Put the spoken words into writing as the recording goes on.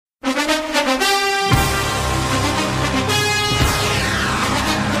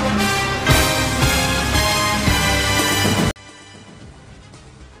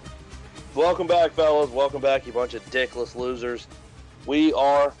Welcome back, fellas. Welcome back, you bunch of dickless losers. We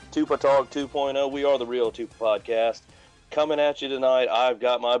are Tupa Talk 2.0. We are the Real Tupa Podcast. Coming at you tonight, I've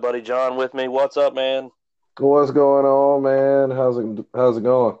got my buddy John with me. What's up, man? What's going on, man? How's it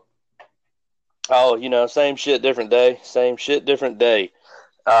going? Oh, same shit, different day. Same shit, different day.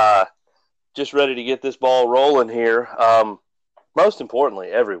 Just ready to get this ball rolling here. Most importantly,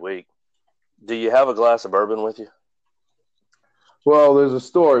 every week, do you have a glass of bourbon with you? Well, there's a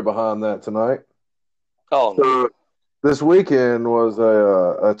story behind that tonight. Oh, no. So this weekend was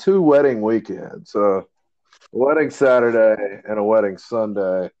a two wedding weekend. So a wedding Saturday and a wedding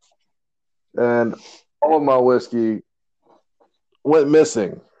Sunday, and all of my whiskey went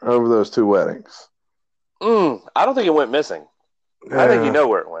missing over those two weddings. I don't think it went missing. I think you know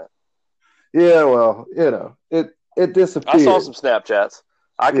where it went. Yeah, well, it disappeared. I saw some Snapchats.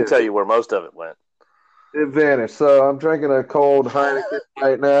 I can tell you where most of it went. It vanished. So I'm drinking a cold Heineken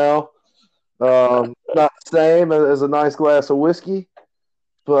right now. Not the same as a nice glass of whiskey,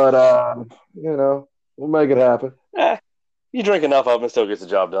 but we'll make it happen. You drink enough of them, it still gets the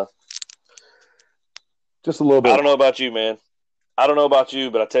job done. Just a little bit. I don't know about you, man. I don't know about you,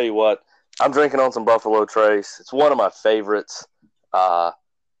 but I tell you what, I'm drinking on some Buffalo Trace. It's one of my favorites. And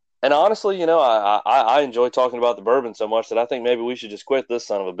honestly, I enjoy talking about the bourbon so much that I think maybe we should just quit this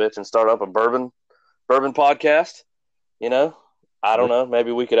son of a bitch and start up a bourbon podcast. I don't know.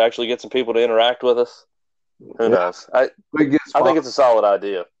 Maybe we could actually get some people to interact with us. Who knows? I think it's a solid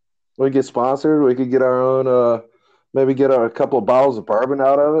idea. We get sponsored. We could get our own, maybe get a couple of bottles of bourbon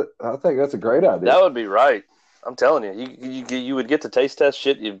out of it. I think that's a great idea. That would be right. I'm telling you, you would get to taste test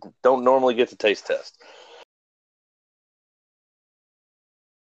shit you don't normally get to taste test.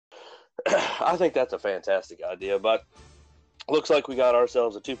 I think that's a fantastic idea, but looks like we got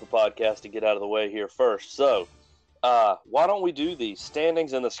ourselves a Tupa podcast to get out of the way here first. So, why don't we do the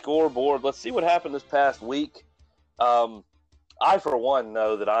standings and the scoreboard? Let's see what happened this past week. I, for one,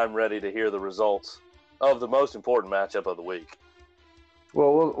 know that I'm ready to hear the results of the most important matchup of the week.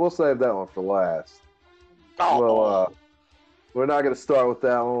 Well, we'll save that one for last. We're not going to start with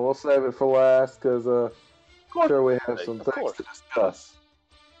that one. We'll save it for last because I'm sure we have some things to discuss.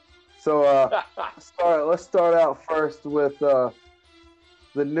 So let's start out first with the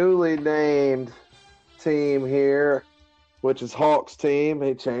newly named team here, which is Hawk's team.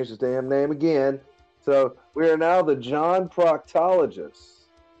 He changed his damn name again. So we are now the John Proctologists.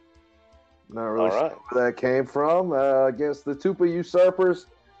 Not really sure where that came from. Against the Tupa Usurpers.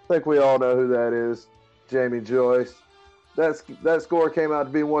 I think we all know who that is. Jamie Joyce. That score came out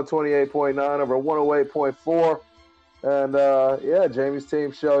to be 128.9 over 108.4. And, Jamie's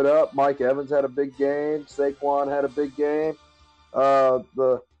team showed up. Mike Evans had a big game. Saquon had a big game.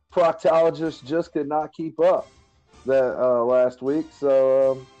 The Proctologists just could not keep up that last week.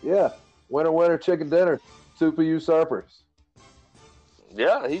 So, winner, chicken dinner. Tupa Usurpers.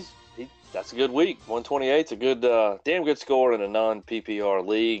 Yeah, that's a good week. 128's a good, damn good score in a non-PPR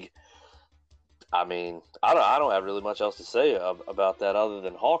league. I mean, I don't have really much else to say about that other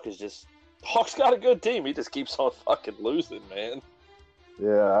than Hawk's got a good team. He just keeps on fucking losing, man.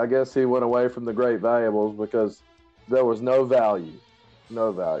 Yeah, I guess he went away from the great valuables because there was no value.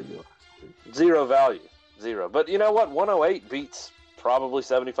 No value. Zero value. Zero. But you know what? 108 beats probably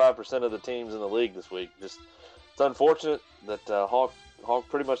 75% of the teams in the league this week. Just it's unfortunate that Hawk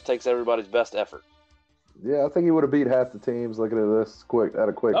pretty much takes everybody's best effort. Yeah, I think he would have beat half the teams looking at this quick.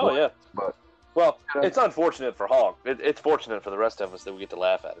 Oh, yeah. But, it's unfortunate for Hawk. It's fortunate for the rest of us that we get to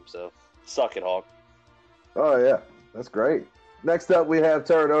laugh at him, so suck it, Hawk. Oh, yeah. That's great. Next up, we have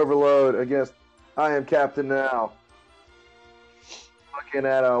Turd Overload against I Am Captain Now. Looking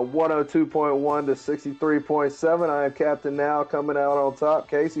at a 102.1 to 63.7. I Am Captain Now coming out on top.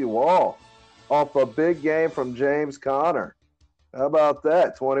 Casey Wall off a big game from James Conner. How about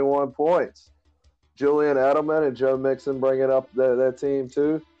that? 21 points. Julian Edelman and Joe Mixon bringing up that team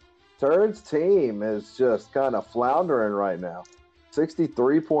too. Turd's team is just kind of floundering right now.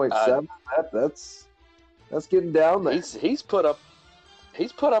 63.7. That's getting down there. He's put up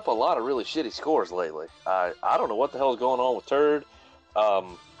a lot of really shitty scores lately. I don't know what the hell is going on with Turd.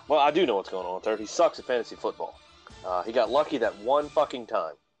 Well, I do know what's going on with Turd. He sucks at fantasy football. He got lucky that one fucking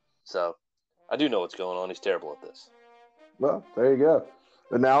time. So I do know what's going on. He's terrible at this. Well, there you go.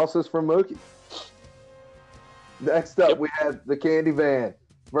 Analysis from Mookie. Next up, we have the Candy Van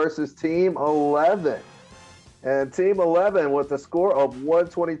versus Team 11. And Team 11 with a score of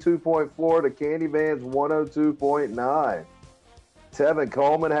 122.4 to Candy Van's 102.9. Tevin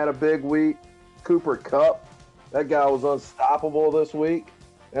Coleman had a big week. Cooper Kupp, that guy was unstoppable this week.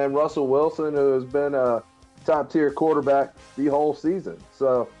 And Russell Wilson, who has been a top-tier quarterback the whole season.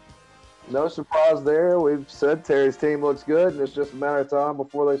 So No surprise there. We've said Terry's team looks good, and it's just a matter of time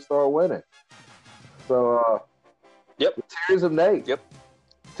before they start winning. So, yep. The tears of Nate. Yep.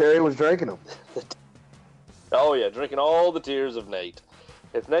 Terry was drinking them. Oh, yeah, drinking all the tears of Nate.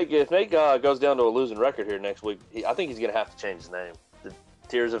 If Nate goes down to a losing record here next week, I think he's going to have to change his name. The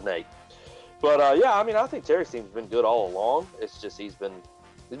Tears of Nate. But, yeah, I mean, I think Terry's team's been good all along. It's just he's been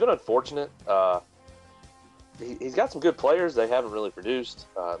unfortunate. He's got some good players. They haven't really produced.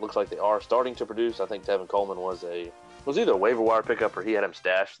 It looks like they are starting to produce. I think Tevin Coleman was either a waiver wire pickup or he had him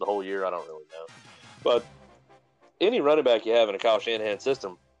stashed the whole year. I don't really know. But any running back you have in a Kyle Shanahan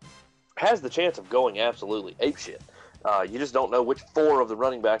system has the chance of going absolutely apeshit. You just don't know which four of the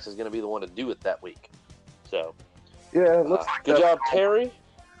running backs is going to be the one to do it that week. So, yeah, it looks like good job, Terry.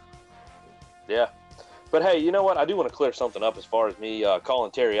 Yeah. But, hey, you know what? I do want to clear something up as far as me calling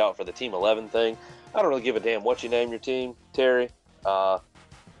Terry out for the Team 11 thing. I don't really give a damn what you name your team, Terry.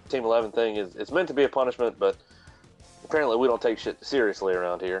 Team 11 thing it's meant to be a punishment, but apparently we don't take shit seriously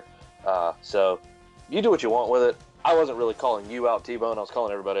around here. So you do what you want with it. I wasn't really calling you out, T-Bone. I was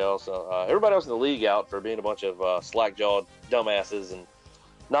calling everybody else. Everybody else in the league out for being a bunch of slack-jawed dumbasses and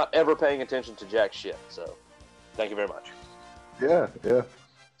not ever paying attention to jack shit. So thank you very much. Yeah.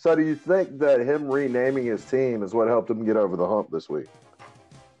 So do you think that him renaming his team is what helped him get over the hump this week?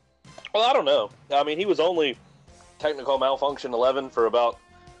 Well, I don't know. I mean, he was only technical malfunction 11 for about,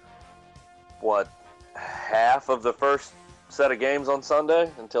 half of the first set of games on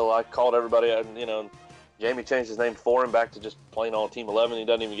Sunday until I called everybody out, and, Jamie changed his name for him back to just plain on Team 11. He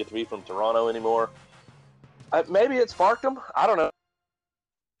doesn't even get to be from Toronto anymore. Maybe it sparked him. I don't know.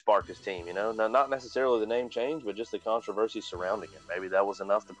 Sparked his team, not necessarily the name change, but just the controversy surrounding it. Maybe that was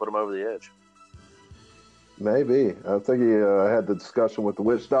enough to put him over the edge. Maybe. I think he had the discussion with the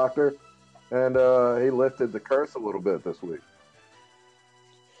witch doctor, and he lifted the curse a little bit this week.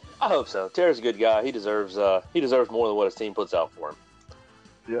 I hope so. Terry's a good guy. He deserves more than what his team puts out for him.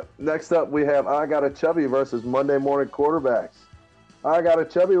 Yep. Next up, we have I Got a Chubby versus Monday Morning Quarterbacks. I Got a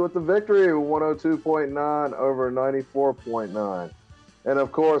Chubby with the victory, 102.9 over 94.9. And,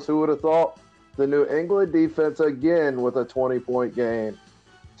 of course, who would have thought? The New England defense again with a 20-point game.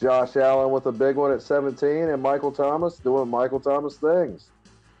 Josh Allen with a big one at 17, and Michael Thomas doing Michael Thomas things.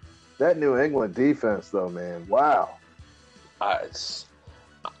 That New England defense, though, man, wow.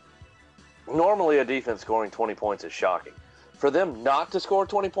 Normally a defense scoring 20 points is shocking. For them not to score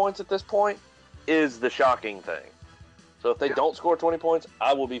 20 points at this point is the shocking thing. So if they don't score 20 points,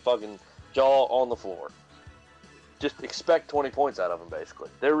 I will be fucking jaw on the floor. Just expect 20 points out of them, basically.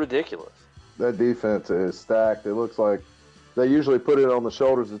 They're ridiculous. That defense is stacked. It looks like they usually put it on the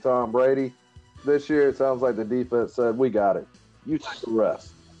shoulders of Tom Brady. This year, it sounds like the defense said, we got it. You take the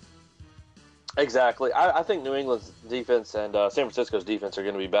rest. Exactly. I think New England's defense and San Francisco's defense are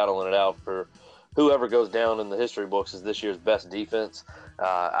going to be battling it out for whoever goes down in the history books as this year's best defense.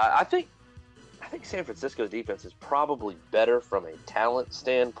 I think San Francisco's defense is probably better from a talent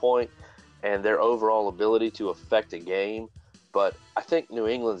standpoint and their overall ability to affect a game. But I think New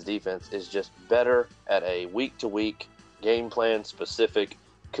England's defense is just better at a week-to-week, game plan specific,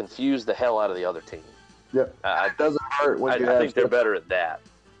 confuse the hell out of the other team. Yep. It doesn't hurt when you have. I think they're better at that.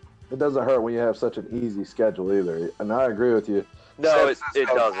 It doesn't hurt when you have such an easy schedule either. And I agree with you. No, it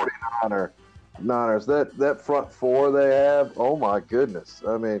doesn't. Niners, that front four they have, oh my goodness.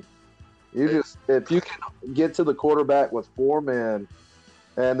 I mean, if you can get to the quarterback with four men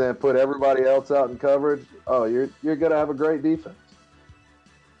and then put everybody else out in coverage, you're going to have a great defense.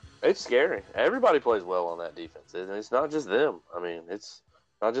 It's scary. Everybody plays well on that defense. It's not just them. I mean, it's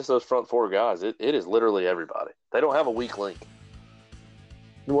not just those front four guys. It is literally everybody. They don't have a weak link.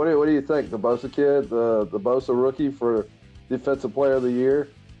 What do you think? The Bosa kid, the Bosa rookie for Defensive Player of the Year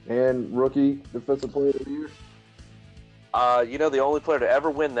and rookie Defensive Player of the Year? The only player to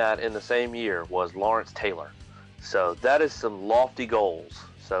ever win that in the same year was Lawrence Taylor. So that is some lofty goals.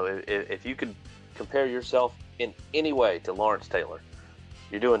 So if you could compare yourself in any way to Lawrence Taylor,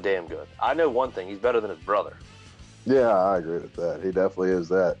 you're doing damn good. I know one thing. He's better than his brother. Yeah, I agree with that. He definitely is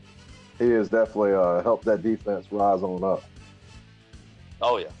that. He has definitely helped that defense rise on up.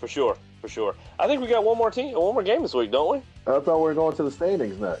 Oh, yeah, for sure. I think we got one more game this week, don't we? I thought we were going to the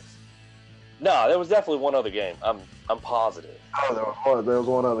standings next. No, there was definitely one other game. I'm positive. Oh, there was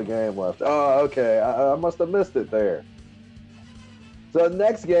one other game left. Oh, okay. I must have missed it there. So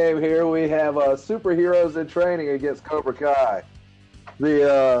next game here, we have Superheroes in Training against Cobra Kai.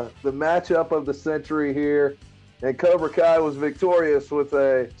 The matchup of the century here. And Cobra Kai was victorious with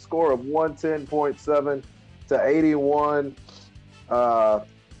a score of 110.7 to 81. I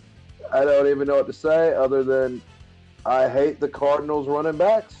don't even know what to say other than I hate the Cardinals running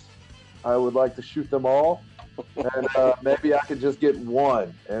backs. I would like to shoot them all, and maybe I could just get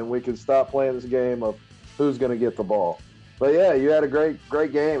one, and we can stop playing this game of who's going to get the ball. But yeah, you had a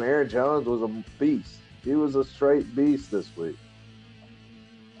great game. Aaron Jones was a beast. He was a straight beast this week.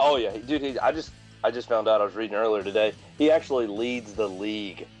 Oh yeah, dude. I just found out. I was reading earlier today. He actually leads the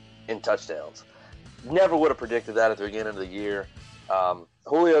league in touchdowns. Never would have predicted that at the beginning of the year.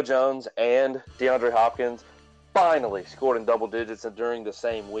 Julio Jones and DeAndre Hopkins finally scored in double digits during the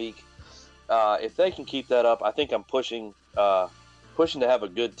same week. If they can keep that up, I think I'm pushing to have a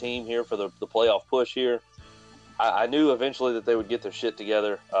good team here for the playoff push here. I knew eventually that they would get their shit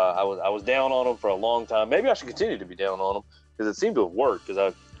together. I was down on them for a long time. Maybe I should continue to be down on them because it seemed to have worked because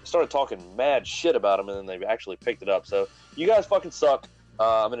I started talking mad shit about them and then they actually picked it up. So you guys fucking suck.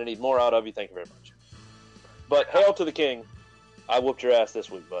 I'm going to need more out of you. Thank you very much. But hail to the king. I whooped your ass this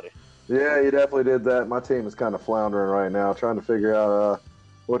week, buddy. Yeah, you definitely did that. My team is kind of floundering right now, trying to figure out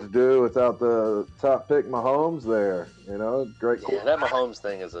what to do without the top pick Mahomes there. You know, great. Yeah, that Mahomes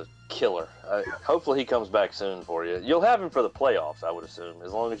thing is a killer. Hopefully he comes back soon for you. You'll have him for the playoffs, I would assume,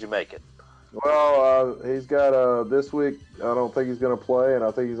 as long as you make it. Well, he's got this week. I don't think he's going to play, and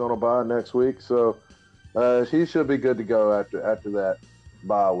I think he's on a bye next week. So he should be good to go after that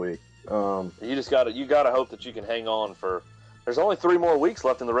bye week. You just gotta hope that you can hang on for. There's only 3 more weeks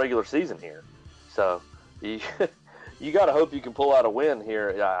left in the regular season here, so you gotta hope you can pull out a win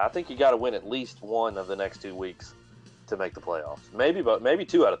here. I think you gotta win at least one of the next 2 weeks to make the playoffs. Maybe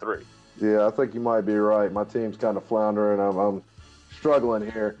 2 out of 3. Yeah, I think you might be right. My team's kind of floundering. I'm struggling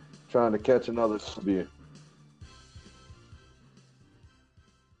here, trying to catch another W.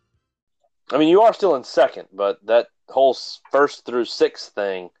 I mean, you are still in second, but that whole first through sixth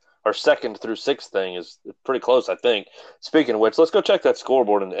thing. Our second through sixth thing is pretty close, I think. Speaking of which, let's go check that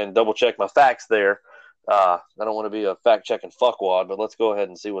scoreboard and double-check my facts there. I don't want to be a fact-checking fuckwad, but let's go ahead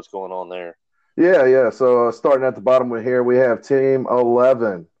and see what's going on there. Yeah. So starting at the bottom of here, we have Team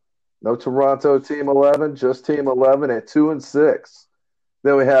 11. No Toronto Team 11, just Team 11 at 2-6.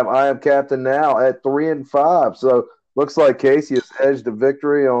 Then we have I Am Captain Now at 3-5. So looks like Casey has edged a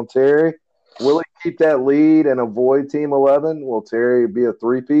victory on Terry. Will he keep that lead and avoid Team 11? Will Terry be a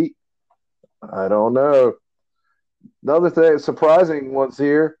three-peat? I don't know. Another thing, surprising ones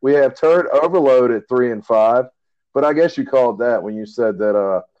here. We have Turd Overload at 3-5, but I guess you called that when you said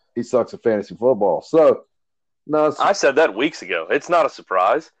that he sucks at fantasy football. So, no, I said that weeks ago. It's not a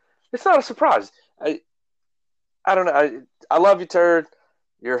surprise. It's not a surprise. I don't know. I love you, Turd.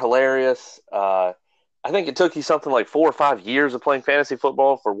 You're hilarious. I think it took you something like 4 or 5 years of playing fantasy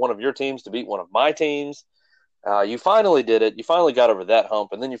football for one of your teams to beat one of my teams. You finally did it. You finally got over that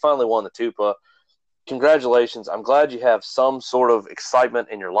hump, and then you finally won the Tupa. Congratulations. I'm glad you have some sort of excitement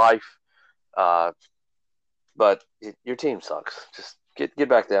in your life, but your team sucks. Just get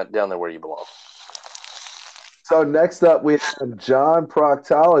back down there where you belong. So next up, we have John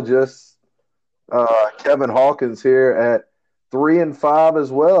Proctologist, Kevin Hawkins here at 3-5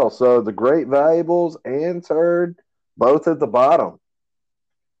 as well. So the Great Valuables and Turd both at the bottom.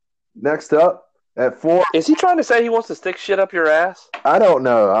 Next up at 4. Is he trying to say he wants to stick shit up your ass? I don't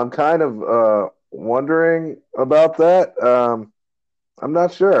know. I'm kind of wondering about that. I'm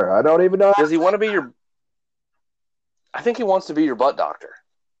not sure. I don't even know. Does he want to be your? I think he wants to be your butt doctor.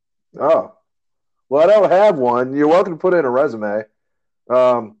 Oh, well, I don't have one. You're welcome to put in a resume.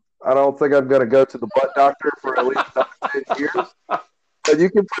 I don't think I'm going to go to the butt doctor for at least 10 years. But you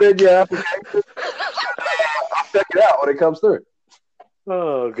can put in your application. I'll check it out when it comes through.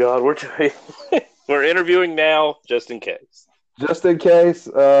 Oh, God. We're interviewing now just in case. Just in case.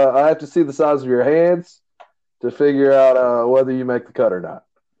 I have to see the size of your hands to figure out whether you make the cut or not.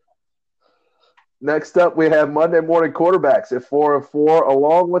 Next up, we have Monday Morning Quarterbacks at 4-4,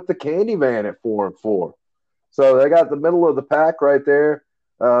 along with the Candyman at 4-4. So they got the middle of the pack right there.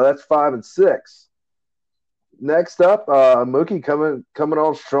 That's 5-6. Next up, Mookie coming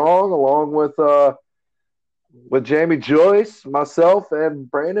on strong, along with Jamie Joyce, myself,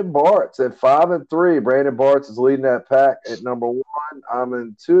 and Brandon Bartz at 5-3. Brandon Bartz is leading that pack at number 1. I'm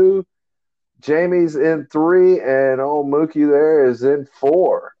in 2. Jamie's in 3, and old Mookie there is in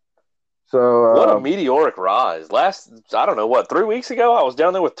 4. So what a meteoric rise! I don't know 3 weeks ago I was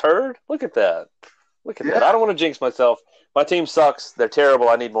down there with Turd. Look at that. That. I don't want to jinx myself. My team sucks. They're terrible.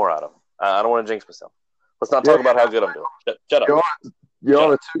 I need more out of them. I don't want to jinx myself. Let's not talk about how good I'm doing. Shut up. You're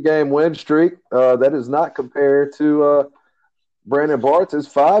on a 2-game win streak. That is not compared to Brandon Bart's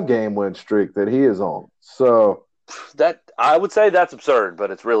 5-game win streak that he is on. So that I would say that's absurd,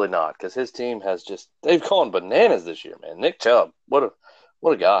 but it's really not because his team has they've gone bananas this year, man. Nick Chubb, what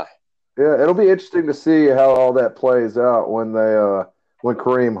a guy. Yeah, it'll be interesting to see how all that plays out when they when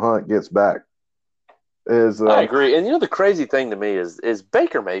Kareem Hunt gets back. I agree. And the crazy thing to me is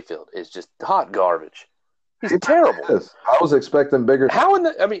Baker Mayfield is just hot garbage. He's terrible. I was expecting bigger.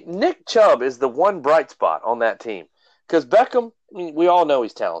 Nick Chubb is the one bright spot on that team. Because Beckham, we all know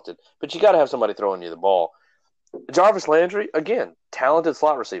he's talented, but you got to have somebody throwing you the ball. Jarvis Landry, again, talented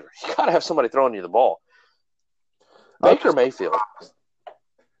slot receiver. You got to have somebody throwing you the ball. Baker Mayfield.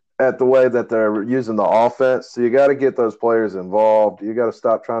 At the way that they're using the offense, so you got to get those players involved. You got to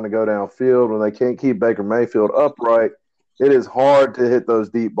stop trying to go downfield when they can't keep Baker Mayfield upright. It is hard to hit those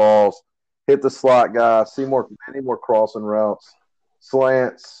deep balls, hit the slot guy, see many more crossing routes,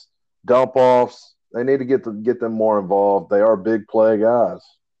 slants, dump offs. They need to get them more involved. They are big play guys.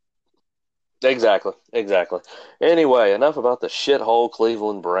 Exactly. Anyway, enough about the shithole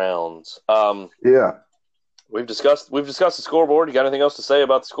Cleveland Browns. Yeah. We've discussed the scoreboard. You got anything else to say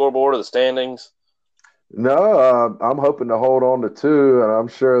about the scoreboard or the standings? No, I'm hoping to hold on to 2, and I'm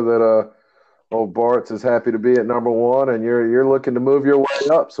sure that old Bart's is happy to be at number 1, and you're looking to move your way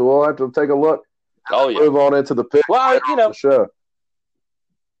up. So we'll have to take a look. Move on into the pick. Well, the show.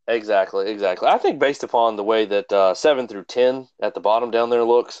 Exactly. I think based upon the way that 7 through 10 at the bottom down there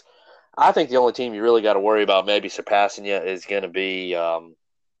looks, I think the only team you really got to worry about maybe surpassing you is going to be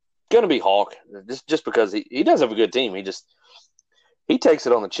Hawk, just because he does have a good team. He takes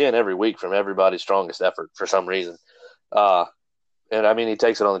it on the chin every week from everybody's strongest effort for some reason. He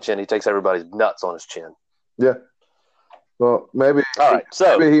takes it on the chin. He takes everybody's nuts on his chin. Yeah. Well, maybe. All right.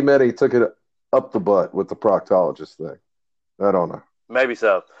 So maybe he meant he took it up the butt with the proctologist thing. I don't know. Maybe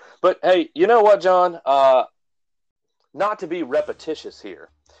so. But hey, you know what, John? Not to be repetitious here,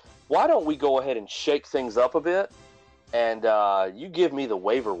 why don't we go ahead and shake things up a bit? And you give me the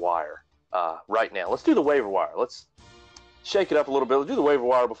waiver wire right now. Let's do the waiver wire. Let's shake it up a little bit. Let's do the waiver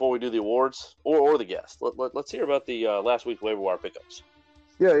wire before we do the awards or the guests. Let's hear about the last week's waiver wire pickups.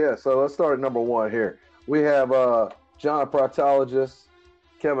 Yeah. So let's start at number 1 here. We have John Proctologist,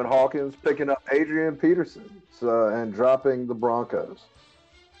 Kevin Hawkins picking up Adrian Peterson and dropping the Broncos.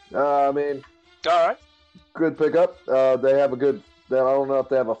 All right. Good pickup. They have I don't know if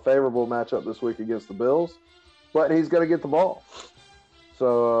they have a favorable matchup this week against the Bills, but he's going to get the ball.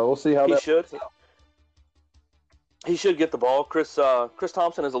 So we'll see how he should. He should get the ball. Chris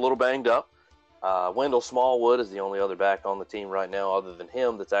Thompson is a little banged up. Wendell Smallwood is the only other back on the team right now other than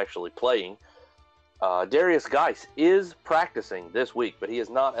him that's actually playing. Darius Geis is practicing this week, but he is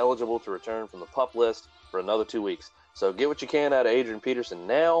not eligible to return from the PUP list for another 2 weeks. So get what you can out of Adrian Peterson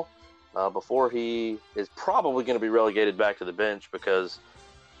now before he is probably going to be relegated back to the bench because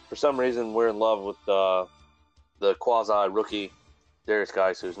for some reason we're in love with the quasi-rookie Darius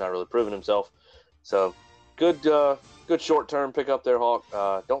Geis, who's not really proven himself. So good short-term pickup there, Hawk.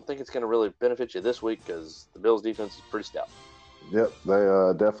 Don't think it's going to really benefit you this week because the Bills' defense is pretty stout. Yep,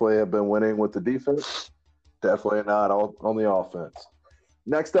 they definitely have been winning with the defense. Definitely not on the offense.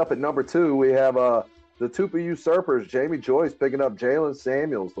 Next up at number 2, we have the Tupa Usurpers, Jamie Joyce picking up Jalen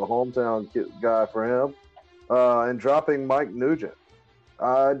Samuels, the hometown guy for him, and dropping Mike Nugent.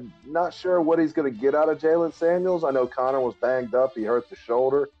 Not sure what he's going to get out of Jalen Samuels. I know Connor was banged up. He hurt the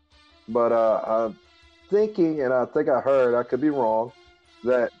shoulder. But I'm thinking, and I think I heard, I could be wrong,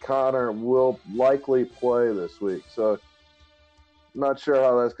 that Connor will likely play this week. So not sure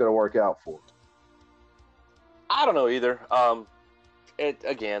how that's going to work out for him. I don't know either. I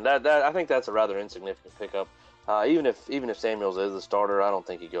think that's a rather insignificant pickup. Even if Samuels is the starter, I don't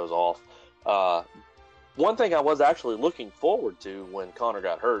think he goes off. One thing I was actually looking forward to when Connor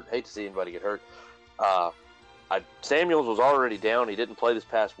got hurt, hate to see anybody get hurt, Samuels was already down. He didn't play this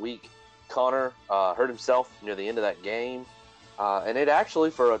past week. Connor hurt himself near the end of that game. And it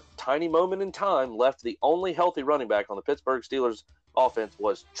actually, for a tiny moment in time, left the only healthy running back on the Pittsburgh Steelers offense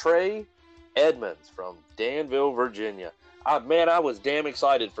was Trey Edmonds from Danville, Virginia. I was damn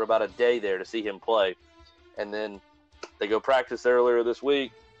excited for about a day there to see him play. And then they go practice earlier this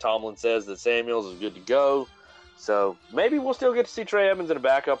week. Tomlin says that Samuels is good to go. So maybe we'll still get to see Trey Edmonds in a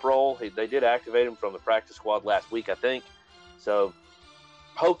backup role. They did activate him from the practice squad last week, I think. So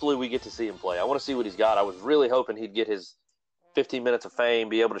hopefully we get to see him play. I want to see what he's got. I was really hoping he'd get his 15 minutes of fame,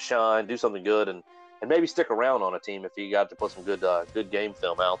 be able to shine, do something good, and maybe stick around on a team if he got to put some good game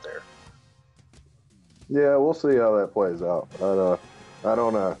film out there. Yeah, we'll see how that plays out. I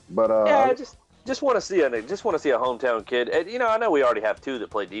don't know, but I just want to see a hometown kid. And, I know we already have 2 that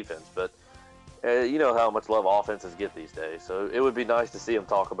play defense, but you know how much love offenses get these days. So it would be nice to see him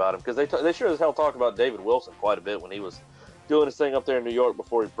talk about him because they sure as hell talked about David Wilson quite a bit when he was doing his thing up there in New York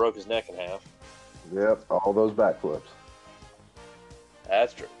before he broke his neck in half. Yep, all those backflips.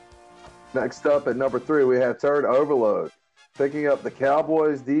 That's true. Next up at number 3, we have Turd Overload. picking up the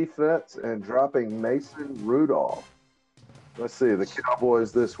Cowboys defense and dropping Mason Rudolph. Let's see, the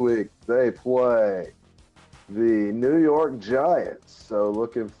Cowboys this week, they play the New York Giants. So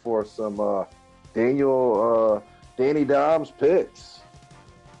looking for some Danny Dimes picks.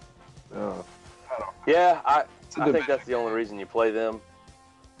 I think that's the only reason you play them.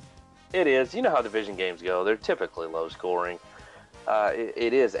 It is. You know how division games go. They're typically low scoring.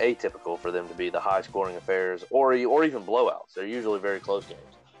 It is atypical for them to be the high scoring affairs or even blowouts. They're usually very close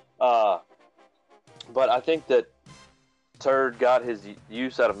games. But I think that Turd got his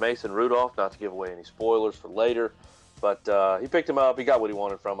use out of Mason Rudolph, not to give away any spoilers for later. But he picked him up. He got what he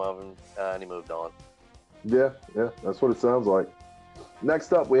wanted from him, and he moved on. Yeah, that's what it sounds like.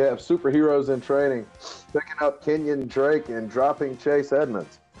 Next up, we have superheroes in training, picking up Kenyon Drake and dropping Chase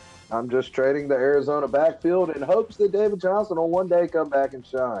Edmonds. I'm just trading the Arizona backfield in hopes that David Johnson will one day come back and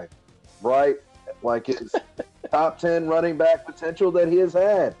shine. Right? Like his top 10 running back potential that he has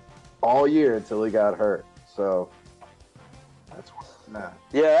had all year until he got hurt. So that's what.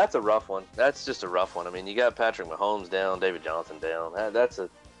 Yeah, that's a rough one. That's just a rough one. I mean, you got Patrick Mahomes down, David Johnson down. That's a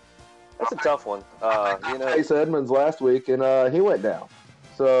tough one. Chase Edmonds last week, and he went down.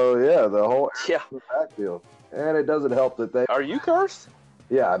 So, yeah, the whole backfield. And it doesn't help that they – Are you cursed?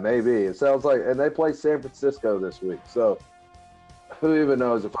 Yeah, maybe. It sounds like – and they play San Francisco this week. So, who even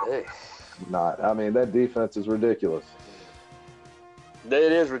knows if I'm not. I mean, that defense is ridiculous. It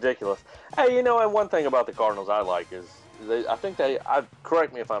is ridiculous. Hey, and one thing about the Cardinals I like is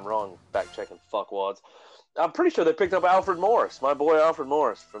correct me if I'm wrong, fact-checking fuckwads. I'm pretty sure they picked up Alfred Morris, my boy Alfred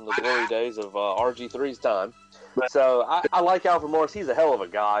Morris, from the glory days of RG3's time. So I like Alfred Morris. He's a hell of a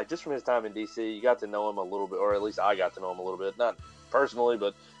guy. Just from his time in D.C., you got to know him a little bit, or at least I got to know him a little bit. Not personally,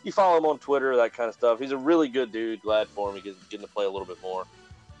 but you follow him on Twitter, that kind of stuff. He's a really good dude. Glad for him. He's getting to play a little bit more.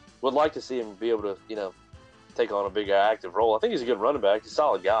 Would like to see him be able to, take on a big active role. I think he's a good running back. He's a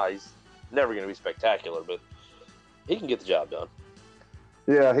solid guy. He's never going to be spectacular, but he can get the job done.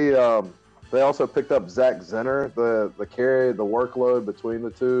 Yeah, they also picked up Zach Zenner. The workload between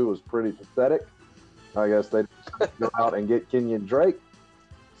the two was pretty pathetic. I guess they go out and get Kenyon Drake.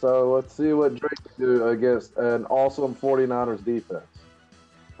 So let's see what Drake can do against an awesome 49ers defense.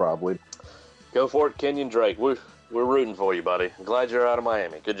 Probably. Go for it, Kenyon Drake. We're rooting for you, buddy. I'm glad you're out of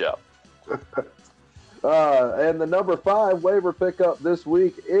Miami. Good job. And the number 5 waiver pickup this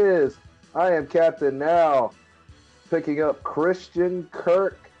week is I Am Captain Now, picking up Christian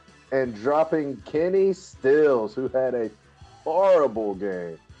Kirk and dropping Kenny Stills, who had a horrible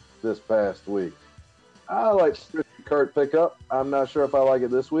game this past week. I like Christian Kirk pickup. I'm not sure if I like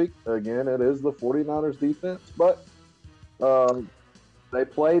it this week. Again, it is the 49ers defense, but they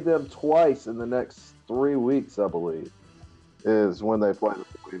play them twice in the next 3 weeks, I believe, is when they play the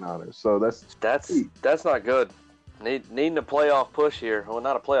 49ers. So that's not good. Needing a playoff push here. Well,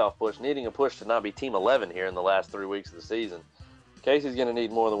 not a playoff push. Needing a push to not be Team 11 here in the last 3 weeks of the season. Casey's going to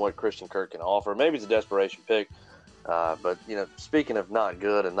need more than what Christian Kirk can offer. Maybe it's a desperation pick. But, speaking of not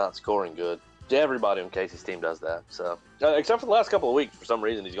good and not scoring good, everybody on Casey's team does that. So, except for the last couple of weeks, for some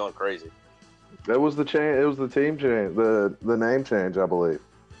reason, he's going crazy. That was the change. It was the team change, the name change, I believe.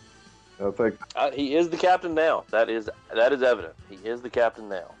 I think he is the captain now. That is evident. He is the captain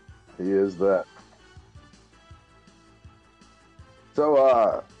now. He is that.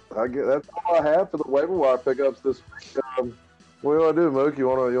 So, I guess that's all I have for the waiver wire pickups this week. What do you want to do, Mook? You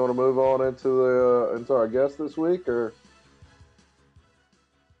want to move on into our guest this week, or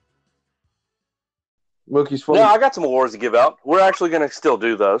Mookie's funny? No, I got some awards to give out. We're actually going to still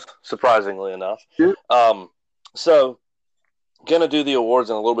do those, surprisingly enough. Yeah. So, going to do the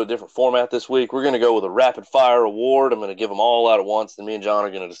awards in a little bit different format this week. We're going to go with a rapid fire award. I'm going to give them all out at once. Then me and John are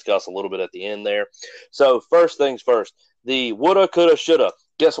going to discuss a little bit at the end there. So, first things first, the woulda, coulda, shoulda.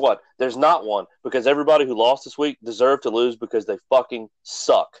 Guess what? There's not one, because everybody who lost this week deserved to lose because they fucking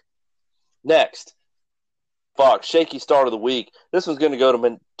suck. Next, shaky start of the week. This one's going to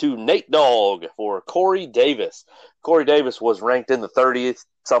go to Nate Dogg for Corey Davis. Corey Davis was ranked in the 30th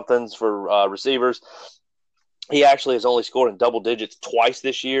somethings for receivers. He actually has only scored in double digits twice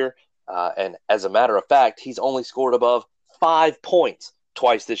this year. And as a matter of fact, he's only scored above 5 points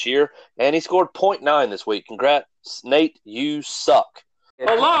twice this year. And he scored 0.9 this week. Congrats, Nate. You suck.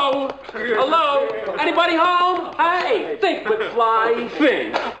 Hello? Anybody home? Hey, think with fly,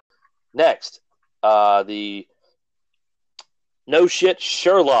 think. Next, the No Shit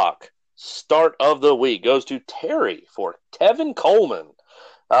Sherlock start of the week goes to Terry for Tevin Coleman.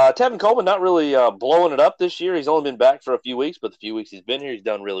 Tevin Coleman not really blowing it up this year. He's only been back for a few weeks, but the few weeks he's been here, he's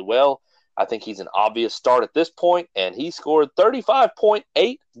done really well. I think he's an obvious start at this point, and he scored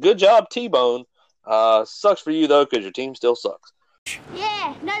 35.8. Good job, T-Bone. Sucks for you, though, because your team still sucks.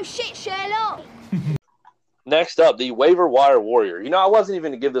 Yeah, no shit, Sherlock. Next up, the waiver wire warrior. I wasn't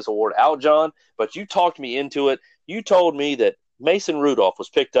even going to give this award out, John, but you talked me into it. You told me that Mason Rudolph was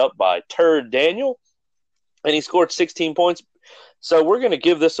picked up by Turd Daniel, and he scored 16 points. So we're going to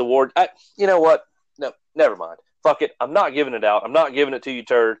give this award. You know what? No, never mind. Fuck it. I'm not giving it out. I'm not giving it to you,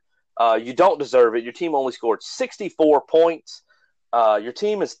 Turd. You don't deserve it. Your team only scored 64 points. Your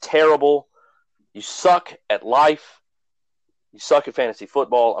team is terrible. You suck at life. You suck at fantasy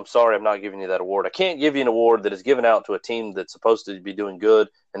football. I'm sorry, I'm not giving you that award. I can't give you an award that is given out to a team that's supposed to be doing good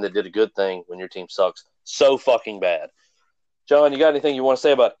and that did a good thing when your team sucks so fucking bad. John, you got anything you want to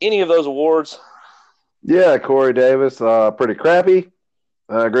say about any of those awards? Yeah, Corey Davis, pretty crappy.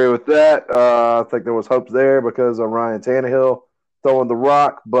 I agree with that. I think there was hopes there because of Ryan Tannehill throwing the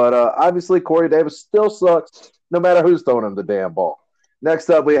rock. But obviously, Corey Davis still sucks no matter who's throwing him the damn ball. Next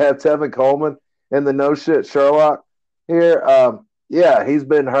up, we have Tevin Coleman in the no-shit Sherlock here. Yeah, he's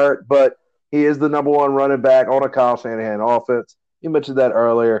been hurt, but he is the number one running back on a Kyle Shanahan offense. You mentioned that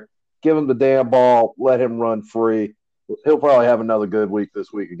earlier. Give him the damn ball. Let him run free. He'll probably have another good week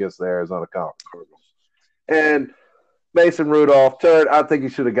this week against the Arizona Cardinals. And Mason Rudolph, Turd, I think he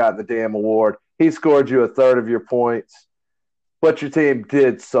should have gotten the damn award. He scored you a third of your points, but your team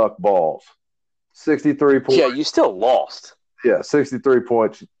did suck balls. 63 points. Yeah, you still lost. Yeah, 63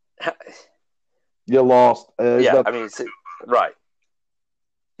 points. You lost. Yeah, I mean, right.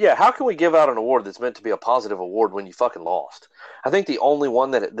 Yeah, how can we give out an award that's meant to be a positive award when you fucking lost? I think the only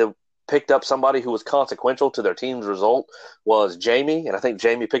one that picked up somebody who was consequential to their team's result was Jamie, and I think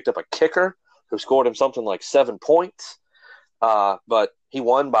Jamie picked up a kicker who scored him something like 7 points. But he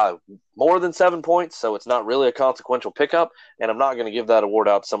won by more than 7 points, so it's not really a consequential pickup, and I'm not going to give that award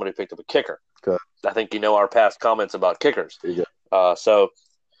out to somebody who picked up a kicker. Okay. I think you know our past comments about kickers. So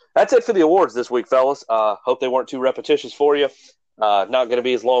that's it for the awards this week, fellas. Hope they weren't too repetitious for you. Not going to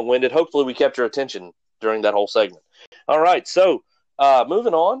be as long-winded. Hopefully we kept your attention during that whole segment. All right, so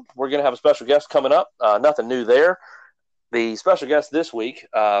moving on, we're going to have a special guest coming up. Nothing new there. The special guest this week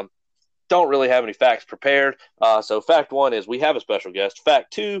don't really have any facts prepared. So fact one is we have a special guest.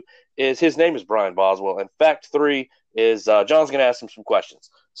 Fact two is his name is Brian Boswell. And fact three is John's going to ask him some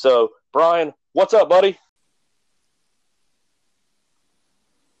questions. So, Brian, what's up, buddy?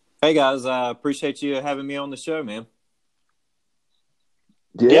 Hey, guys. I appreciate you having me on the show, man.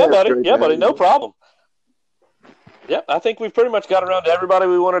 Yeah, buddy. Yeah, buddy. No problem. Yeah, I think we've pretty much got around to everybody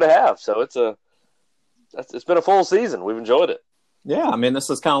we wanted to have. So it's been a full season. We've enjoyed it. Yeah, I mean, this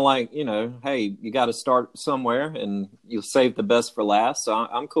is kind of like, hey, you got to start somewhere and you'll save the best for last. So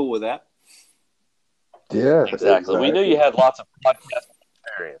I'm cool with that. Yeah, exactly. We knew you had lots of podcast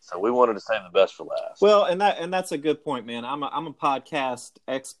experience, so we wanted to save the best for last. Well, and that's a good point, man. I'm a podcast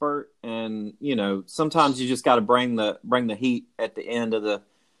expert, and sometimes you just got to bring the heat at the end of the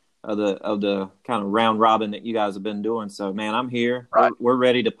kind of round robin that you guys have been doing. So, man, I'm here. Right. We're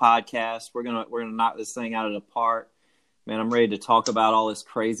ready to podcast. We're gonna knock this thing out of the park. Man, I'm ready to talk about all this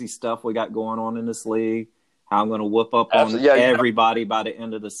crazy stuff we got going on in this league. How I'm going to whoop up on everybody by the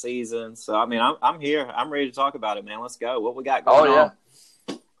end of the season. So, I mean, I'm here. I'm ready to talk about it, man. Let's go. What we got going on?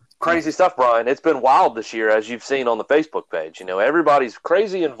 Crazy stuff, Brian. It's been wild this year, as you've seen on the Facebook page. Everybody's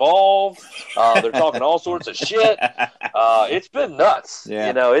crazy involved. They're talking all sorts of shit. It's been nuts.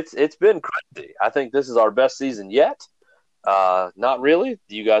 Yeah. It's been crazy. I think this is our best season yet. Not really.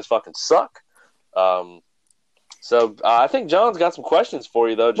 You guys fucking suck. So I think John's got some questions for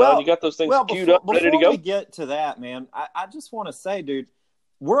you, though. John, you got those things queued up, ready to go? Before we get to that, man, I just want to say, dude,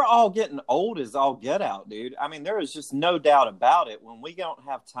 we're all getting old as all get out, dude. I mean, there is just no doubt about it. When we don't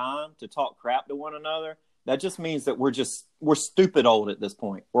have time to talk crap to one another, that just means that we're stupid old at this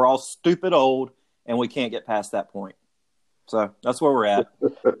point. We're all stupid old, and we can't get past that point. So that's where we're at.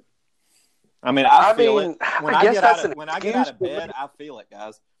 I mean, I feel it. When I get out of bed, I feel it,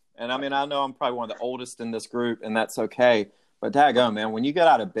 guys. And I mean, I know I'm probably one of the oldest in this group, and that's okay. But daggone, man, when you get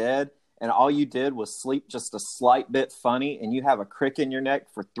out of bed and all you did was sleep just a slight bit funny and you have a crick in your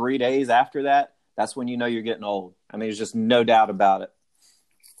neck for 3 days after that, that's when you know you're getting old. I mean, there's just no doubt about it.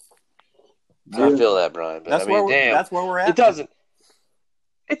 I feel that, Brian. But that's where we're at.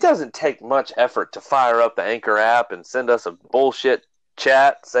 It doesn't take much effort to fire up the Anchor app and send us a bullshit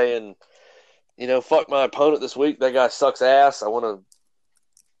chat saying, fuck my opponent this week. That guy sucks ass. I want to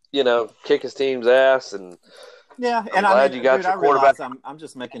kick his team's ass, and yeah, and I'm glad you got your quarterback. I'm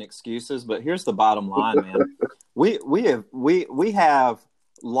just making excuses, but here's the bottom line, man. we have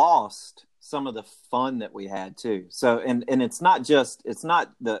lost some of the fun that we had too. So, and it's not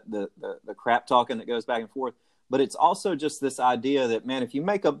the crap talking that goes back and forth, but it's also just this idea that, man, if you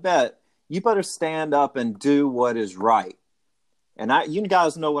make a bet, you better stand up and do what is right. And you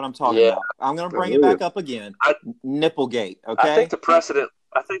guys know what I'm talking about. I'm going to bring it back up again. Nipplegate, okay? I think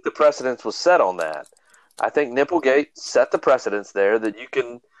the precedence was set on that. I think Nipplegate set the precedence there that you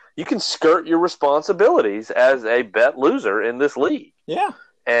can skirt your responsibilities as a bet loser in this league. Yeah.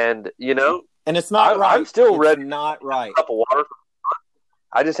 And, and it's not right. I'm still ready. Not right. A cup of water.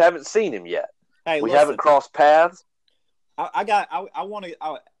 I just haven't seen him yet. Hey, we haven't crossed paths. I want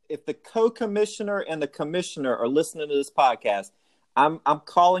to. If the co-commissioner and the commissioner are listening to this podcast, I'm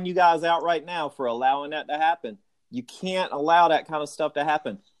calling you guys out right now for allowing that to happen. You can't allow that kind of stuff to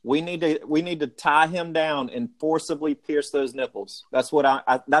happen. We need to tie him down and forcibly pierce those nipples. That's what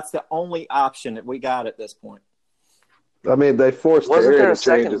that's the only option that we got at this point. I mean, they forced Terry to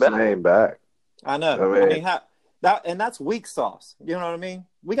change his name back. I know. I mean that's weak sauce. You know what I mean?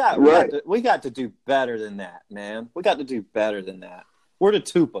 We got to do better than that, man. We got to do better than that. We're the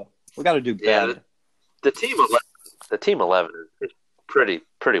Tupa. We got to do better. The team 11 is pretty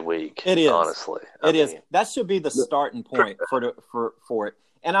weak. It is, honestly. It is. That should be the starting point for it.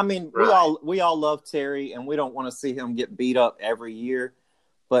 And I mean, we all love Terry, and we don't want to see him get beat up every year.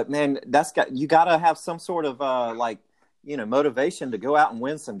 But man, you got to have some sort of motivation to go out and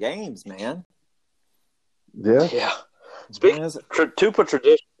win some games, man. Yeah. Speaking of Tupa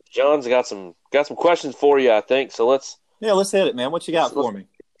tradition, John's got some questions for you, I think. So let's hit it, man. What you got for me?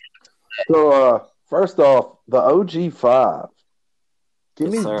 So first off, the OG5. Give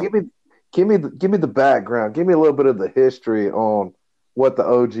me the background. Give me a little bit of the history on what the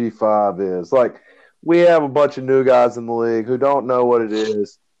OG5 is. Like, we have a bunch of new guys in the league who don't know what it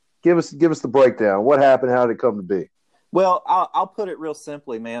is. Give us the breakdown. What happened? How did it come to be? Well, I'll put it real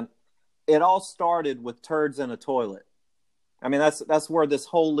simply, man. It all started with turds in a toilet. I mean, that's where this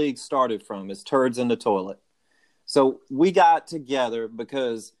whole league started from, is turds in the toilet. So we got together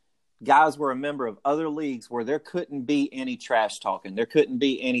because guys were a member of other leagues where there couldn't be any trash talking. There couldn't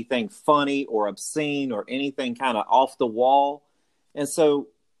be anything funny or obscene or anything kind of off the wall. And so,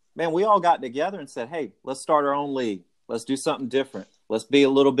 man, we all got together and said, hey, let's start our own league. Let's do something different. Let's be a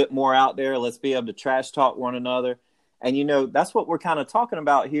little bit more out there. Let's be able to trash talk one another. And, that's what we're kind of talking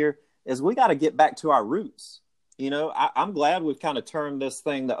about here, is we got to get back to our roots. I'm glad we've kind of turned this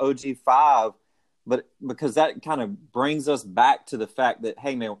thing the OG5, but because that kind of brings us back to the fact that,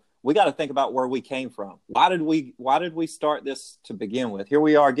 hey, man, we got to think about where we came from. Why did we start this to begin with? Here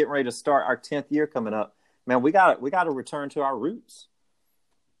we are getting ready to start our 10th year coming up. Man, we got to return to our roots.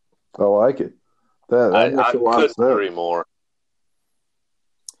 I like it. I couldn't agree more.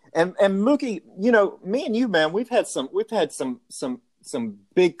 And Mookie, me and you, man, we've had some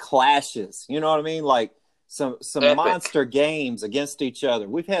big clashes. You know what I mean? Like some Epic monster games against each other.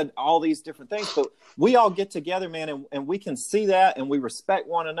 We've had all these different things, but we all get together, man, and we can see that, and we respect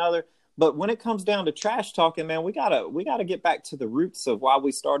one another. But when it comes down to trash talking, man, we gotta get back to the roots of why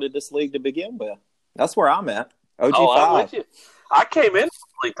we started this league to begin with. That's where I'm at. OG5. I'm with you. I came into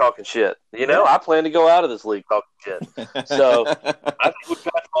this league talking shit. I plan to go out of this league talking shit. So I think we've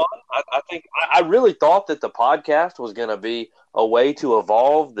had fun. I really thought that the podcast was going to be a way to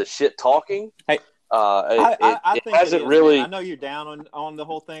evolve the shit talking. Hey, I think it hasn't really. Man. I know you're down on the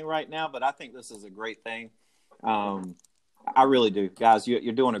whole thing right now, but I think this is a great thing. I really do, guys.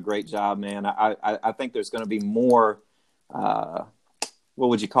 You're doing a great job, man. I think there's going to be more. What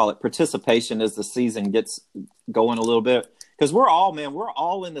would you call it? Participation as the season gets going a little bit, because we're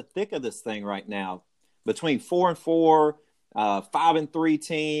all in the thick of this thing right now. Between 4-4, 5-3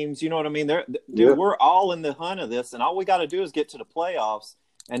 teams, you know what I mean? We're all in the hunt of this, and all we got to do is get to the playoffs.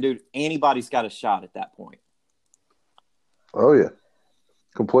 And dude, anybody's got a shot at that point. Oh yeah,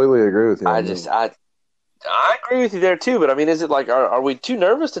 completely agree with you. I agree with you there too. But I mean, is it like are we too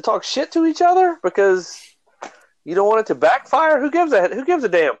nervous to talk shit to each other because you don't want it to backfire? Who gives a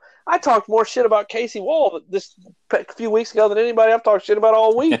damn? I talked more shit about Casey Wall this few weeks ago than anybody I've talked shit about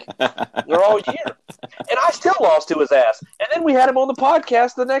all week or all year, and I still lost to his ass. And then we had him on the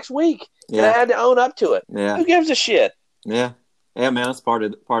podcast the next week, and I had to own up to it. Yeah. Who gives a shit? Yeah, man, it's part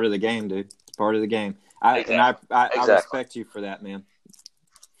of the game, dude. It's part of the game. I respect you for that, man.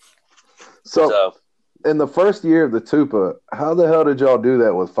 So, in the first year of the Tupa, how the hell did y'all do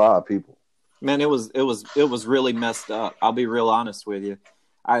that with 5 people? Man, it was really messed up. I'll be real honest with you.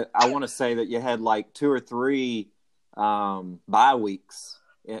 I want to say that you had like 2 or 3 bye weeks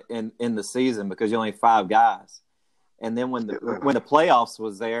in the season because you only had 5 guys, and then when the playoffs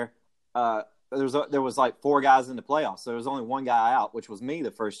was there was like 4 guys in the playoffs, so there was only 1 guy out, which was me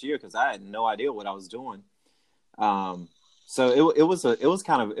the first year because I had no idea what I was doing. So it was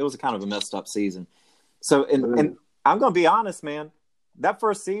kind of a messed up season. So and I'm gonna be honest, man, that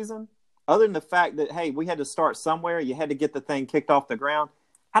first season, other than the fact that, hey, we had to start somewhere, you had to get the thing kicked off the ground.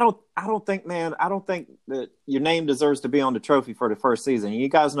 I don't think that your name deserves to be on the trophy for the first season. You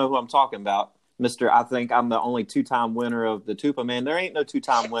guys know who I'm talking about, Mr. I think I'm the only 2-time winner of the Tupa. Man, there ain't no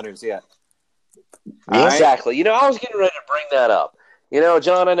 2-time winners yet. Exactly. Right? I was getting ready to bring that up.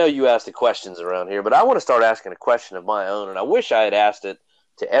 John, I know you ask the questions around here, but I want to start asking a question of my own, and I wish I had asked it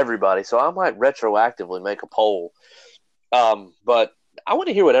to everybody, so I might retroactively make a poll. But I want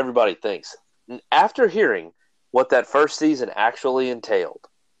to hear what everybody thinks. After hearing what that first season actually entailed,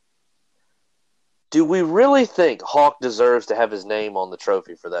 do we really think Hawk deserves to have his name on the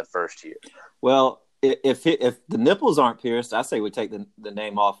trophy for that first year? Well, if the nipples aren't pierced, I say we take the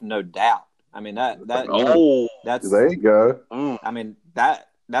name off, no doubt. I mean that's there you go. I mean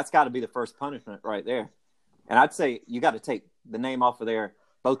that's got to be the first punishment right there. And I'd say you got to take the name off of there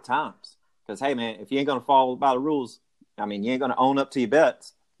both times because hey man, if you ain't gonna follow by the rules, I mean you ain't gonna own up to your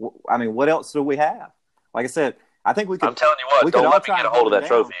bets. I mean, what else do we have? Like I said, I think we could. I'm telling you what, don't let me get a hold of that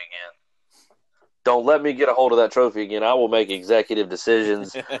trophy again. Don't let me get a hold of that trophy again. I will make executive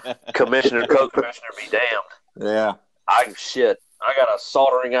decisions. Commissioner, co-commissioner, be damned. Yeah. I got a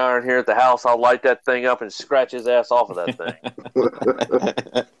soldering iron here at the house. I'll light that thing up and scratch his ass off of that thing.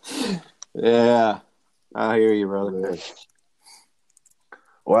 Yeah. I hear you, brother.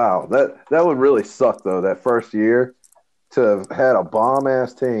 Wow. That would really suck, though, that first year to have had a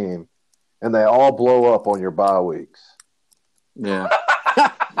bomb-ass team and they all blow up on your bye weeks. Yeah.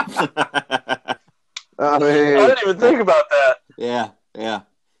 I mean, I didn't even think about that. Yeah.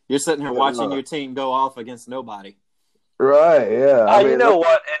 You're sitting here watching your team go off against nobody. Right, yeah. You know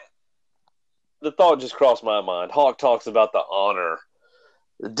what? And the thought just crossed my mind. Hawk talks about the honor,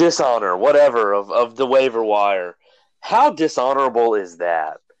 dishonor, whatever, of the waiver wire. How dishonorable is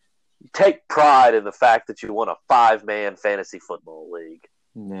that? You take pride in the fact that you won a 5-man fantasy football league.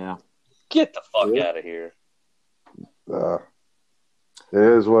 Yeah. Get the fuck out of here. It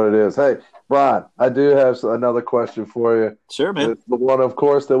is what it is. Hey, Brian, I do have another question for you. Sure, man. It's the one, of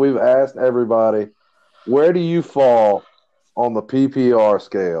course, that we've asked everybody. Where do you fall on the PPR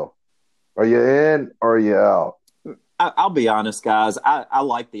scale? Are you in or are you out? I'll be honest, guys. I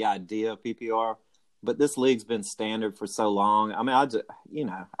like the idea of PPR, but this league's been standard for so long. I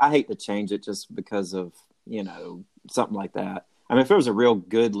mean, I hate to change it just because of, something like that. I mean, if there was a real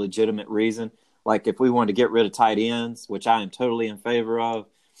good, legitimate reason, like if we wanted to get rid of tight ends, which I am totally in favor of,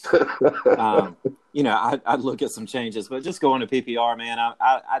 I'd look at some changes. But just going to PPR, man,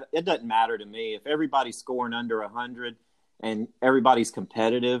 it doesn't matter to me. If everybody's scoring under 100 and everybody's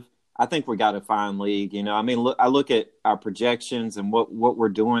competitive, I think we got a fine league. I mean, I look at our projections and what we're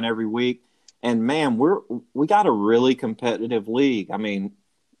doing every week, and man, we got a really competitive league. I mean,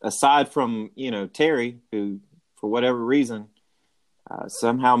 aside from Terry, who for whatever reason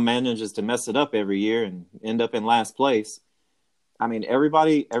somehow manages to mess it up every year and end up in last place. I mean,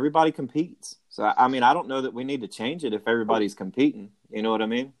 everybody competes. So, I mean, I don't know that we need to change it if everybody's competing. You know what I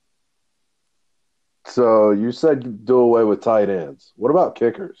mean? So you said you do away with tight ends. What about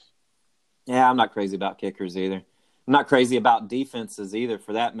kickers? Yeah, I'm not crazy about kickers either. I'm not crazy about defenses either,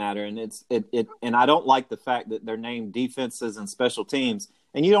 for that matter. And and I don't like the fact that they're named defenses and special teams,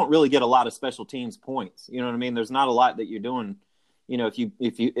 and you don't really get a lot of special teams points. You know what I mean? There's not a lot that you're doing.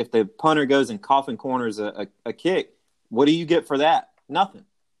 If the punter goes and coffin corners a kick, what do you get for that? Nothing.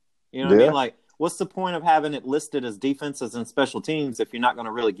 You know what I mean? Like, what's the point of having it listed as defenses and special teams if you're not going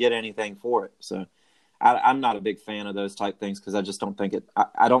to really get anything for it? So I'm not a big fan of those type things because I just don't think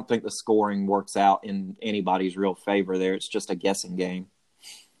I don't think the scoring works out in anybody's real favor there. It's just a guessing game.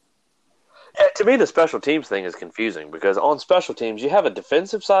 Yeah, to me, the special teams thing is confusing because on special teams, you have a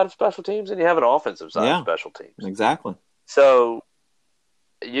defensive side of special teams and you have an offensive side of special teams. Exactly. So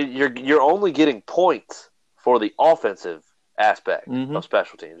you're only getting points for the offensive aspect of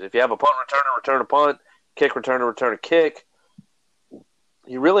special teams. If you have a punt returner, return a punt, kick returner, return a kick,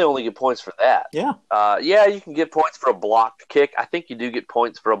 you really only get points for that. Yeah. You can get points for a blocked kick. I think you do get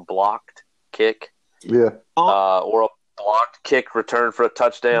points for a blocked kick. Yeah. Or a blocked kick return for a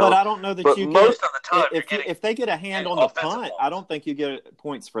touchdown. But I don't know that you most of the time if they get a hand on the punt, points. I don't think you get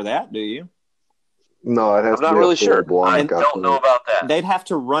points for that, do you? No, it has I'm not really sure. Block, I don't know about that. They'd have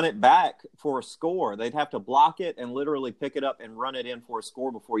to run it back for a score. They'd have to block it and literally pick it up and run it in for a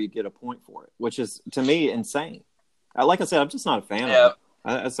score before you get a point for it, which is, to me, insane. Like I said, I'm just not a fan of it.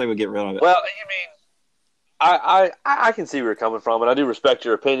 I'd say we get rid of it. Well, you mean, I can see where you're coming from, and I do respect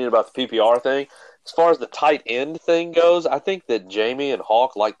your opinion about the PPR thing. As far as the tight end thing goes, I think that Jamie and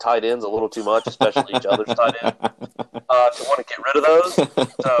Hawk like tight ends a little too much, especially each other's tight end, to want to get rid of those.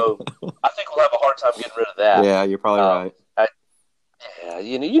 So I think we'll have a hard time getting rid of that. Yeah, you're probably right. Yeah,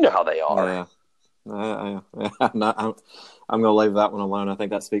 you know how they are. Yeah. I'm going to leave that one alone. I think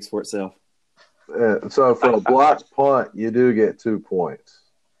that speaks for itself. So for a blocked punt, you do get 2 points.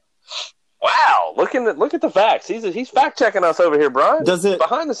 Wow, look at the facts. He's fact checking us over here, Brian. Does it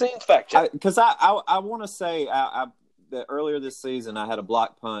behind the scenes fact check? Because I want to say that earlier this season I had a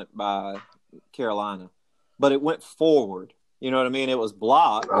blocked punt by Carolina, but it went forward. You know what I mean? It was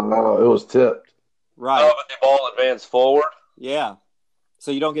blocked. It was tipped. Right. Oh, but the ball advanced forward. Yeah. So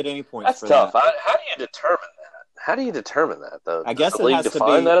you don't get any points. That's for tough. That. How do you determine that? Though? I guess the it league has to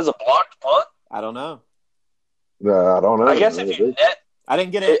define be that as a blocked punt. I don't know. I don't know. I guess if you net. I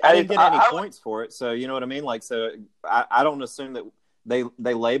didn't get any points for it, so you know what I mean. Like, so I don't assume that they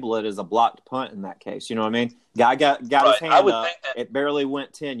label it as a blocked punt in that case. You know what I mean? Guy got his hand up. It barely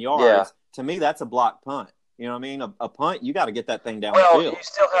went 10 yards. Yeah. To me, that's a blocked punt. You know what I mean? A punt, you got to get that thing down the Well, field. you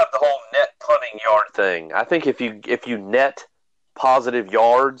still have the whole net punting yard thing. I think if you net positive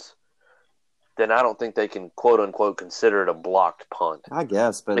yards, then I don't think they can quote unquote consider it a blocked punt. I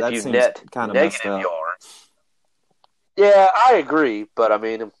guess, but that if you seems net kind of negative messed up. yards. Yeah, I agree, but I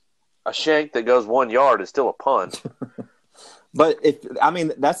mean, a shank that goes 1 yard is still a punt. But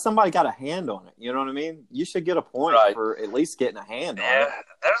that's somebody got a hand on it. You know what I mean? You should get a point for at least getting a hand on it. Yeah,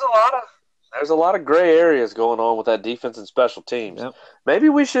 there's a lot of gray areas going on with that defense and special teams. Yep. Maybe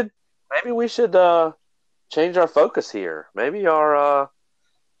we should change our focus here. Maybe our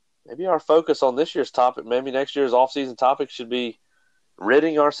focus on this year's topic, maybe next year's offseason topic should be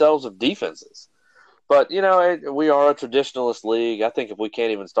ridding ourselves of defenses. But, we are a traditionalist league. I think if we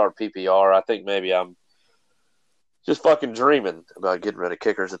can't even start PPR, I think maybe I'm just fucking dreaming about getting rid of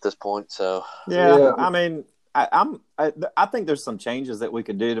kickers at this point. So yeah. I mean, I think there's some changes that we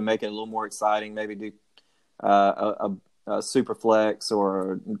could do to make it a little more exciting. Maybe do a super flex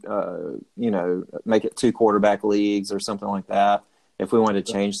or make it 2 quarterback leagues or something like that. If we wanted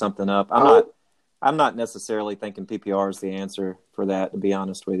to change something up, I'm not necessarily thinking PPR is the answer for that. To be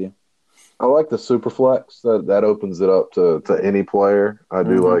honest with you, I like the super flex. That opens it up to any player. I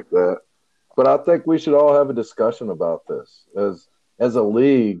do like that. But I think we should all have a discussion about this. As a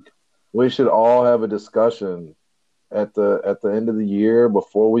league, we should all have a discussion at the end of the year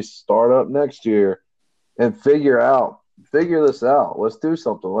before we start up next year and figure this out. Let's do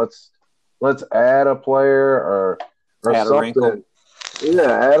something. Let's add a player or add something. A wrinkle.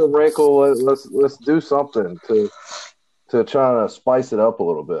 Yeah, add a wrinkle. Let's do something to try to spice it up a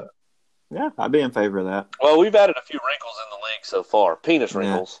little bit. Yeah, I'd be in favor of that. Well, we've added a few wrinkles in the league so far. Penis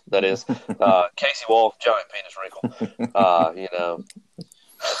wrinkles, that is. Casey Wolf, giant penis wrinkle.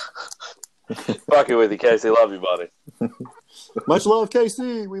 Fucking with you, Casey. Love you, buddy. Much love,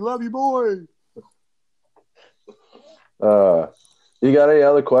 Casey. We love you, boy. You got any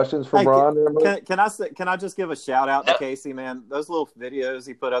other questions for Brian? Can I just give a shout out to Casey, man? Those little videos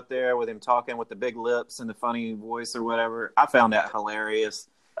he put up there with him talking with the big lips and the funny voice or whatever, I found that hilarious.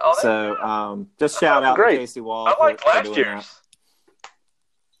 Oh, so just shout out to Casey Wall. I like last year's.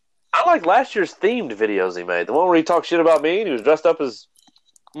 I like last year's themed videos he made. The one where he talked shit about me and he was dressed up as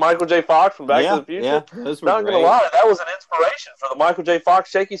Michael J. Fox from Back to the Future. Yeah, those were Not going to lie, that was an inspiration for the Michael J.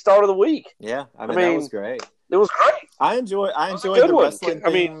 Fox Shaky Start of the Week. Yeah, I mean that was great. It was great. I enjoyed the wrestling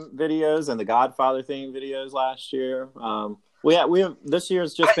theme videos and the Godfather theme videos last year. We have this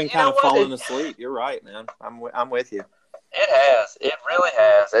year's just been kind of falling asleep. You're right, man. I'm with you. It has. It really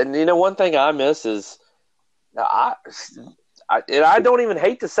has. And one thing I miss is I don't even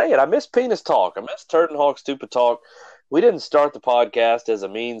hate to say it. I miss penis talk. I miss Turd and Hawk stupid talk. We didn't start the podcast as a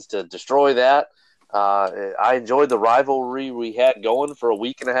means to destroy that. I enjoyed the rivalry we had going for a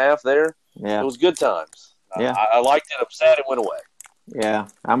week and a half there. Yeah. It was good times. Yeah. I liked it. I'm sad it went away. Yeah,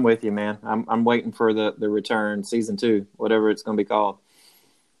 I'm with you, man. I'm waiting for the return, season 2, whatever it's going to be called.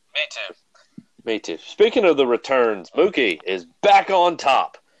 Me too. Speaking of the returns, Mookie is back on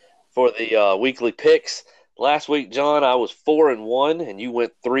top for the weekly picks. Last week, John, I was 4-1, and you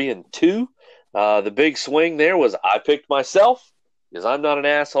went 3-2. The big swing there was I picked myself because I'm not an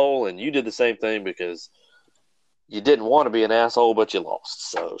asshole, and you did the same thing because you didn't want to be an asshole, but you lost.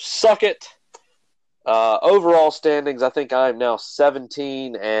 So suck it. Overall standings, I think I'm now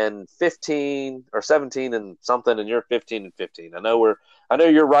 17-15 or 17 and something, and you're 15-15. I know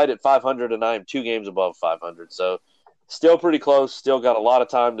you're right at 500, and I am 2 games above 500. So still pretty close. Still got a lot of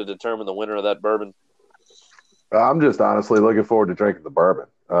time to determine the winner of that bourbon. I'm just honestly looking forward to drinking the bourbon.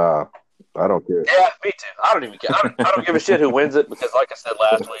 I don't care. Yeah, me too. I don't even care. I don't give a shit who wins it because, like I said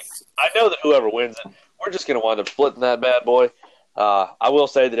last week, I know that whoever wins it, we're just going to wind up splitting that bad boy. I will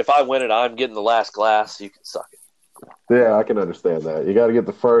say that if I win it, I'm getting the last glass. You can suck it. Yeah, I can understand that. You got to get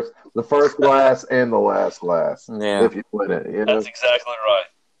the first glass and the last glass if you win it. You know? That's exactly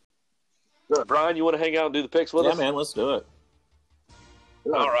right. Brian, you want to hang out and do the picks with us? Yeah, man, let's do it.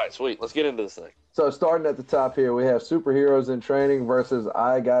 All right, sweet. Let's get into this thing. So starting at the top here, we have Superheroes in Training versus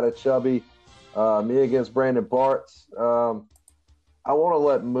I Got a Chubby. Me against Brandon Bartz. I want to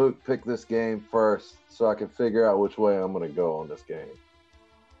let Mook pick this game first so I can figure out which way I'm going to go on this game.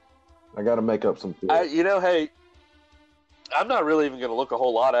 I got to make up some things. Hey, I'm not really even going to look a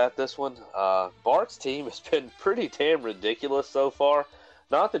whole lot at this one. Bart's team has been pretty damn ridiculous so far.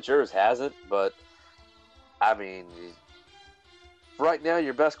 Not that yours hasn't, but, I mean, right now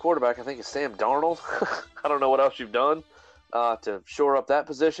your best quarterback, I think, is Sam Darnold. I don't know what else you've done to shore up that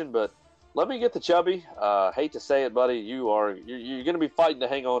position, but let me get the Chubby. Hate to say it, buddy. You're going to be fighting to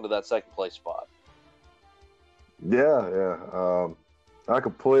hang on to that second place spot. Yeah. I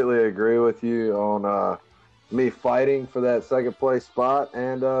completely agree with you on me fighting for that second place spot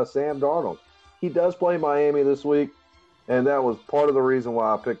and Sam Darnold. He does play Miami this week, and that was part of the reason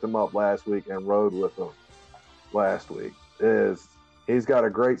why I picked him up last week and rode with him last week. Is he's got a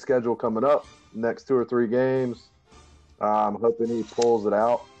great schedule coming up, next 2 or 3 games. I'm hoping he pulls it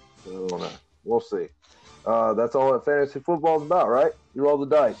out. I don't know. We'll see. That's all that fantasy football is about, right? You roll the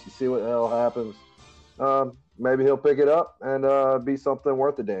dice. You see what the hell happens. Maybe he'll pick it up and be something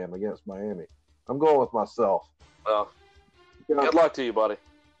worth a damn against Miami. I'm going with myself. Well, good luck to you, buddy.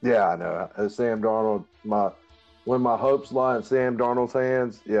 Yeah, I know. As Sam Darnold, when my hopes lie in Sam Darnold's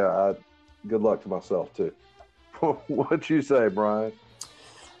hands, good luck to myself too. What you say, Brian?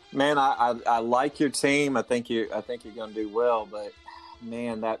 Man, I like your team. I think you're going to do well, but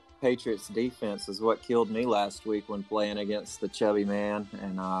man, that Patriots defense is what killed me last week when playing against the Chubby man.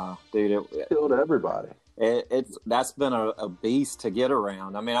 And dude, it killed everybody. That's been a beast to get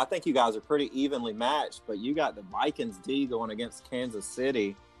around. I mean, I think you guys are pretty evenly matched, but you got the Vikings D going against Kansas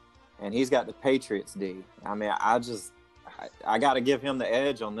City, and he's got the Patriots D. I mean, I got to give him the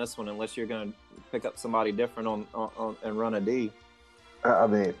edge on this one, unless you're going to pick up somebody different on and run a D. I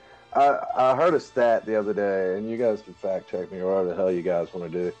mean, I heard a stat the other day, and you guys can fact check me or whatever the hell you guys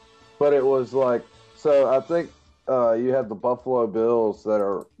want to do. But it was like, so I think you have the Buffalo Bills that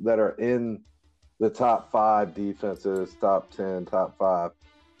are in the top 5 defenses, top 10, top 5.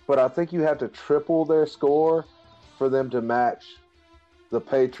 But I think you have to triple their score for them to match the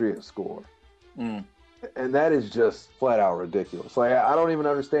Patriots score. Mm. And that is just flat out ridiculous. Like, I don't even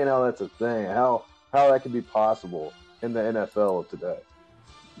understand how that's a thing, how that can be possible in the NFL of today.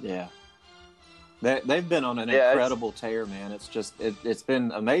 Yeah. They've been on an incredible tear, man. It's just it's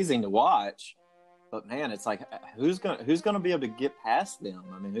been amazing to watch. But man, it's like who's gonna be able to get past them?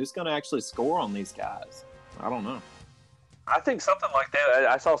 I mean, who's gonna actually score on these guys? I don't know. I think something like that.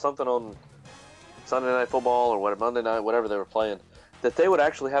 I saw something on Sunday Night Football or Monday night, whatever they were playing, that they would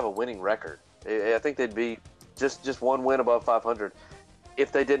actually have a winning record. I think they'd be just one win above 500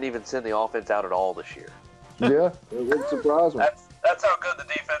 if they didn't even send the offense out at all this year. Yeah, it wouldn't surprise me. That's how good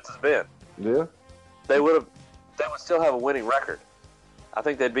the defense has been. Yeah, they would still have a winning record. I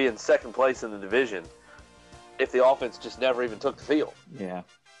think they'd be in second place in the division if the offense just never even took the field. Yeah.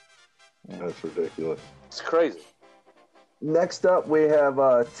 That's ridiculous. It's crazy. Next up, we have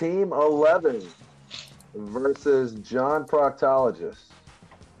Team 11 versus John Proctologist.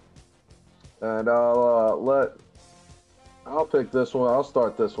 And I'll pick this one. I'll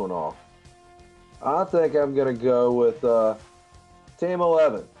start this one off. I think I'm going to go with Team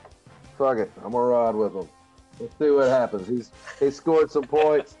 11. Fuck it. I'm going to ride with him. Let's see what happens. He scored some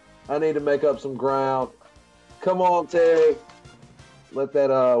points. I need to make up some ground. Come on, Terry. Let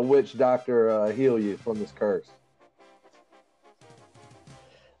that witch doctor heal you from this curse.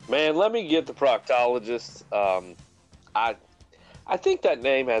 Man, let me get the proctologist. I think that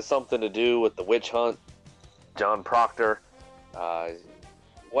name has something to do with the witch hunt, John Proctor.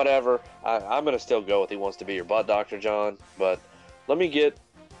 Whatever. I'm going to still go with he wants to be your butt doctor, John. But let me get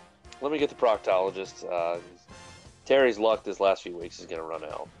the proctologist. Terry's luck this last few weeks is going to run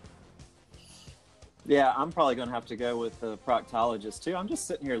out. Yeah, I'm probably going to have to go with the proctologist too. I'm just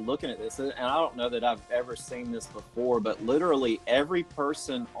sitting here looking at this, and I don't know that I've ever seen this before, but literally every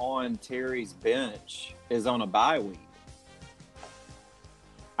person on Terry's bench is on a bye week.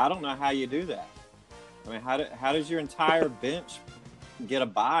 I don't know how you do that. I mean, how does your entire bench get a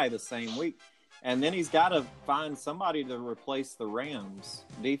bye the same week? And then he's got to find somebody to replace the Rams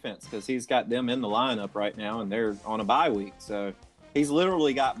defense because he's got them in the lineup right now, and they're on a bye week. So he's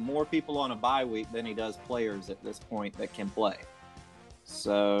literally got more people on a bye week than he does players at this point that can play.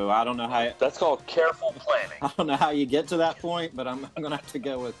 So I don't know how. That's called careful planning. I don't know how you get to that point, but I'm going to have to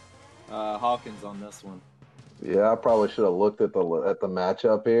go with Hawkins on this one. Yeah, I probably should have looked at the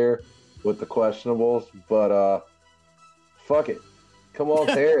matchup here with the questionables, but fuck it. Come on,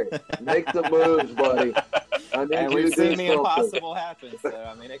 Terry. Make the moves, buddy. I need And you we've to do seen the something. impossible happen, so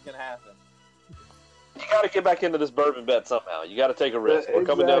I mean, it can happen. You got to get back into this bourbon bet somehow. You got to take a risk. We're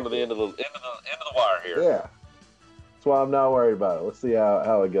coming down to the end of the wire here. Yeah, that's why I'm not worried about it. Let's see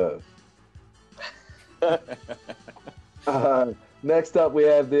how it goes. Next up, we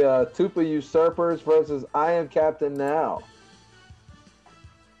have the Tupa Usurpers versus I Am Captain Now.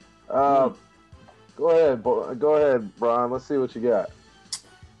 Go ahead, Brian. Let's see what you got.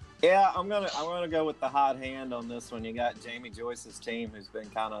 Yeah, I'm gonna go with the hot hand on this one. You got Jamie Joyce's team, who's been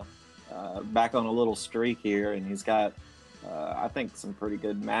kind of back on a little streak here, and he's got I think some pretty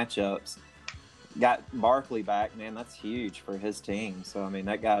good matchups. Got Barkley back, man. That's huge for his team. So I mean,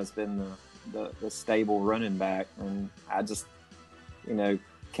 that guy's been the stable running back, and I just,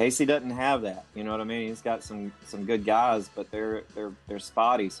 Casey doesn't have that. You know what I mean? He's got some good guys, but they're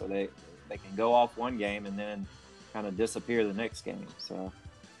spotty, so they can go off one game and then kind of disappear the next game. So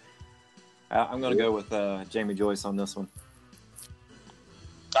I'm going to go with Jamie Joyce on this one.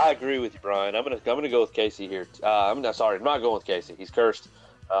 I agree with you, Brian. I'm gonna go with Casey here. I'm not going with Casey. He's cursed.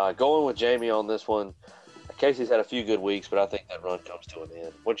 Going with Jamie on this one. Casey's had a few good weeks, but I think that run comes to an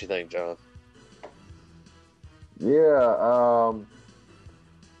end. What do you think, John? Yeah,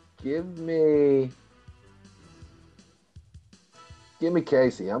 give me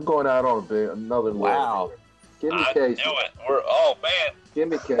Casey. I'm going out on another wow. limb. Give me Casey. I knew it. Man. Give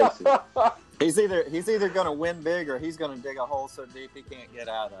me Casey. He's either going to win big or he's going to dig a hole so deep he can't get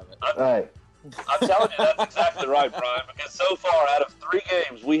out of it. Hey. I'm telling you, that's exactly right, Brian, because so far out of 3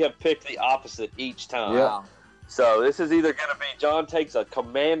 games, we have picked the opposite each time. Yeah. So this is either going to be John takes a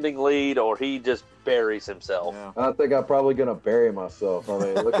commanding lead or he just buries himself. Yeah. I think I'm probably going to bury myself. I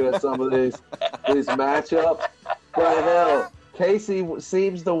mean, looking at some of these matchups, but hell, Casey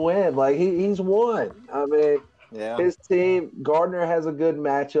seems to win. Like, he's won. I mean, yeah. His team, Gardner has a good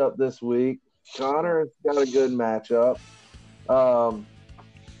matchup this week. Connor's got a good matchup.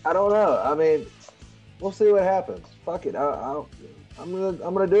 I don't know. I mean, we'll see what happens. Fuck it. I'm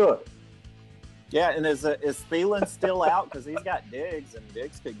gonna do it. Yeah, and is Thielen still out? Because he's got Diggs, and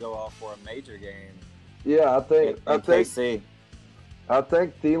Diggs could go off for a major game. Yeah, I think KC. I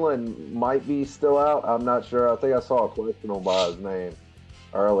think Thielen might be still out. I'm not sure. I think I saw a question by his name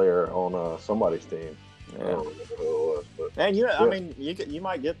earlier on somebody's team. Yeah. I don't remember who it was, but And I mean, you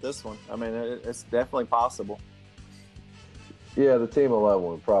might get this one. I mean, it's definitely possible. yeah, the team 11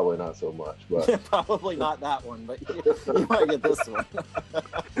 one probably not so much, but Probably not that one, but you might get this one.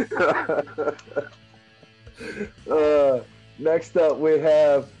 Next up, we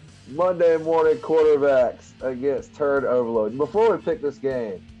have Monday morning quarterbacks against Turd Overload. Before we pick this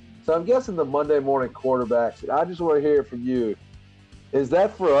game, so I'm guessing the Monday morning quarterbacks, I just want to hear it from you. Is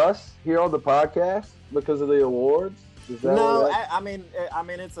that for us here on the podcast because of the awards? No, I mean,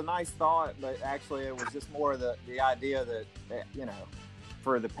 it's a nice thought, but actually it was just more the idea that,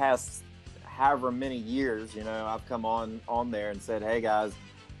 for the past however many years, I've come on there and said, hey guys,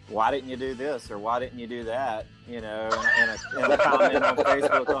 why didn't you do this or why didn't you do that? In a comment on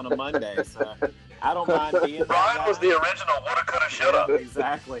Facebook on a Monday. So I don't mind being. Brian was the original woulda, coulda, shoulda. Yeah,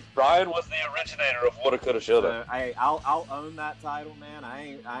 exactly. Brian was the originator of woulda, coulda, shoulda. So, hey, I'll own that title, man.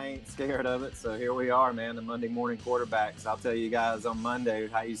 I ain't scared of it. So here we are, man. The Monday morning quarterbacks. I'll tell you guys on Monday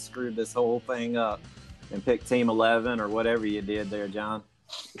how you screwed this whole thing up and picked Team 11 or whatever you did there, John.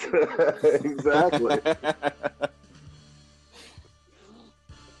 Exactly.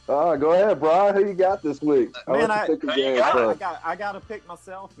 Go ahead, Brian. Who you got this week? Man, I got to pick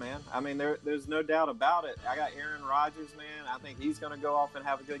myself, man. I mean, there's no doubt about it. I got Aaron Rodgers, man. I think he's going to go off and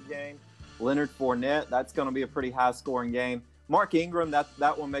have a good game. Leonard Fournette, that's going to be a pretty high-scoring game. Mark Ingram,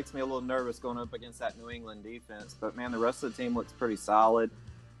 that one makes me a little nervous going up against that New England defense. But, man, the rest of the team looks pretty solid.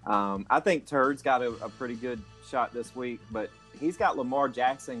 I think Turd's got a pretty good shot this week, but he's got Lamar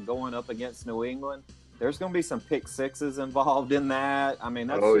Jackson going up against New England. There's going to be some pick sixes involved in that. I mean,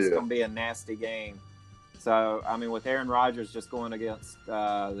 that's going to be a nasty game. So, I mean, with Aaron Rodgers just going against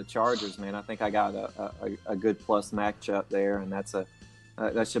the Chargers, man, I think I got a good plus matchup there, and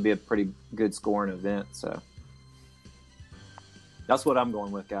that should be a pretty good scoring event. So, that's what I'm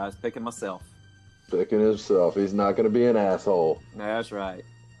going with, guys. Picking myself. Picking himself. He's not going to be an asshole. That's right.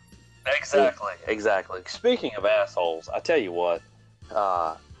 Exactly. Speaking of assholes, I tell you what,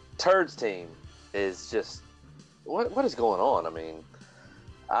 Turd's team is just what is going on? I mean,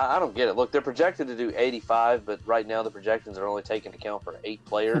 I don't get it. Look, they're projected to do 85, but right now the projections are only taking account for 8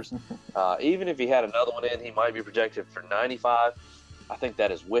 players. Even if he had another one in, he might be projected for 95. I think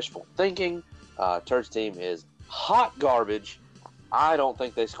that is wishful thinking. Turd's team is hot garbage. I don't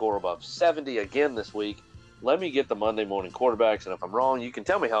think they score above 70 again this week. Let me get the Monday morning quarterbacks, and if I'm wrong, you can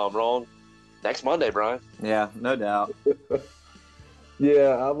tell me how I'm wrong next Monday, Brian. Yeah, no doubt.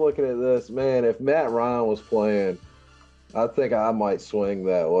 Yeah, I'm looking at this. Man, if Matt Ryan was playing, I think I might swing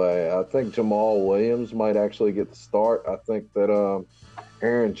that way. I think Jamal Williams might actually get the start. I think that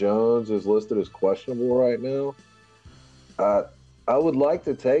Aaron Jones is listed as questionable right now. I would like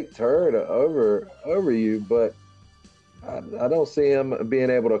to take Turd over you, but I don't see him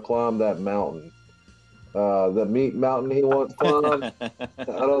being able to climb that mountain. The meat mountain he once climbed, I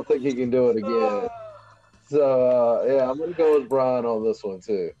don't think he can do it again. So, yeah, I'm going to go with Brian on this one,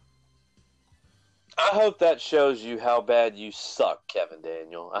 too. I hope that shows you how bad you suck, Kevin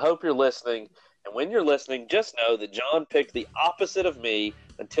Daniel. I hope you're listening. And when you're listening, just know that John picked the opposite of me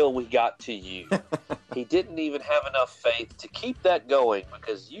until we got to you. He didn't even have enough faith to keep that going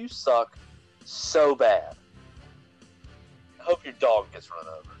because you suck so bad. I hope your dog gets run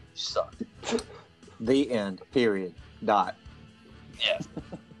over. You suck. The end. Period. Dot. Yeah.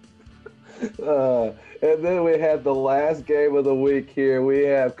 And then we have the last game of the week here. We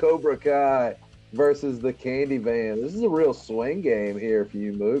have Cobra Kai versus the Candy Van. This is a real swing game here for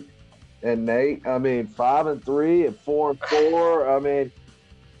you, Mook and Nate. I mean, 5-3 and 4-4. I mean,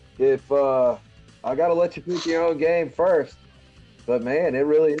 if I got to let you pick your own game first, but man, it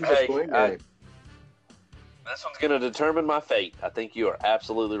really is a swing game. This one's going to determine my fate. I think you are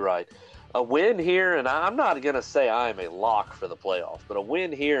absolutely right. A win here, and I'm not going to say I am a lock for the playoffs, but a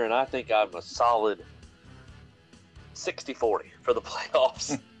win here, and I think I'm a solid 60-40 for the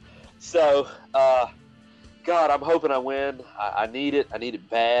playoffs. So, God, I'm hoping I win. I need it. I need it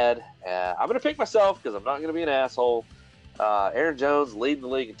bad. I'm going to pick myself because I'm not going to be an asshole. Aaron Jones leading the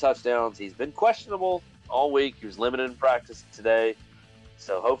league in touchdowns. He's been questionable all week. He was limited in practice today.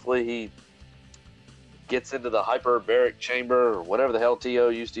 So hopefully he gets into the hyperbaric chamber or whatever the hell T.O.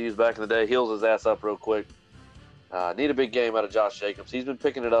 used to use back in the day, heals his ass up real quick. Need a big game out of Josh Jacobs. He's been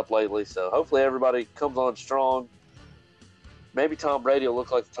picking it up lately, so hopefully everybody comes on strong. Maybe Tom Brady will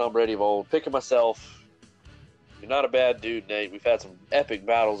look like the Tom Brady of old. Picking myself. You're not a bad dude, Nate. We've had some epic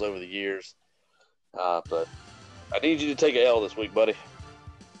battles over the years. But I need you to take an L this week, buddy.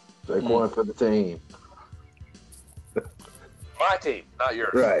 Take one for the team. My team, not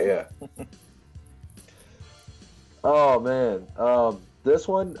yours. Right, yeah. Oh man, this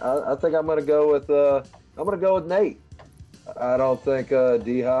one I think I'm gonna go with Nate. I don't think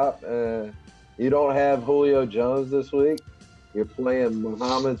D Hop. You don't have Julio Jones this week. You're playing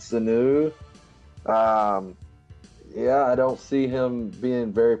Mohamed Sanu. Yeah, I don't see him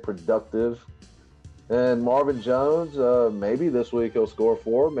being very productive. And Marvin Jones, maybe this week he'll score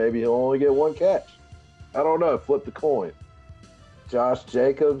 4. Maybe he'll only get 1 catch. I don't know. Flip the coin. Josh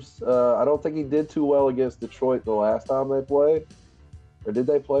Jacobs, I don't think he did too well against Detroit the last time they played. Or did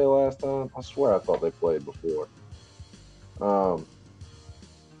they play last time? I swear I thought they played before. No,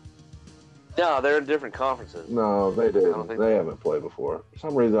 they're in different conferences. No, they didn't. They haven't played before. For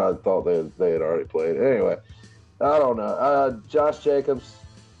some reason, I thought they had already played. Anyway, I don't know. Josh Jacobs,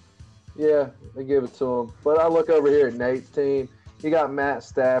 yeah, they give it to him. But I look over here at Nate's team. You got Matt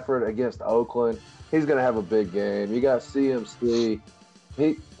Stafford against Oakland. He's going to have a big game. You got CMC.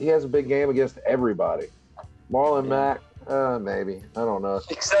 He has a big game against everybody. Marlon Mack, maybe. I don't know.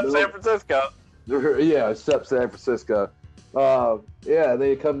 Except San Francisco. Yeah, except San Francisco. Yeah,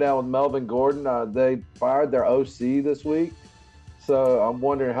 they come down with Melvin Gordon. They fired their OC this week. So I'm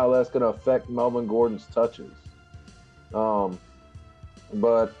wondering how that's going to affect Melvin Gordon's touches. But,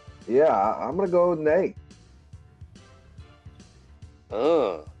 yeah, I'm going to go with Nate.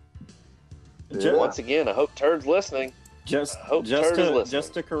 Once again, I hope Turd's listening. Just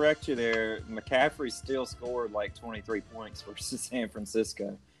to correct you there, McCaffrey still scored like 23 points versus San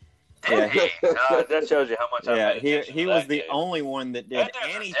Francisco. Yeah, that shows you how much. He was the only one that did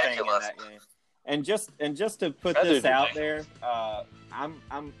anything in that game. And just to put this out there,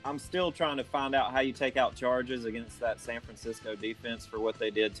 I'm still trying to find out how you take out charges against that San Francisco defense for what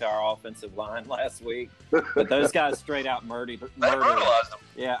they did to our offensive line last week. But those guys straight out murdered. Brutalized them.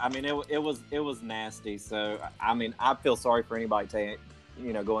 Yeah, I mean it was nasty. So I mean I feel sorry for anybody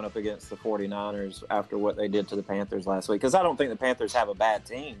going up against the 49ers after what they did to the Panthers last week, because I don't think the Panthers have a bad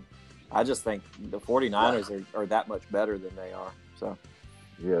team. I just think the 49ers are that much better than they are. So.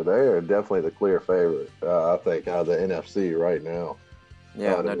 Yeah, they are definitely the clear favorite, I think, out of the NFC right now.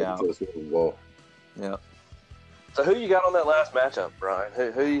 Yeah, no doubt. Super Bowl. Yeah. So who you got on that last matchup, Brian?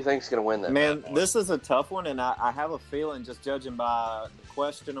 Who do you think is going to win that? Man, this is a tough one, and I have a feeling, just judging by the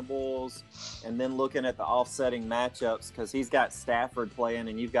questionables and then looking at the offsetting matchups, because he's got Stafford playing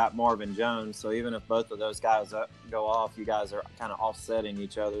and you've got Marvin Jones. So even if both of those guys go off, you guys are kind of offsetting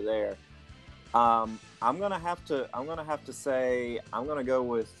each other there. I'm gonna have to say I'm gonna go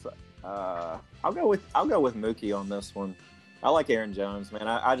with I'll go with Mookie on this one. I like Aaron Jones, man.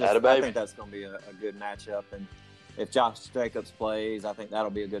 I think that's gonna be a good matchup, and if Josh Jacobs plays, I think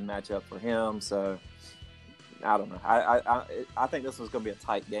that'll be a good matchup for him. So I don't know. I think this is going to be a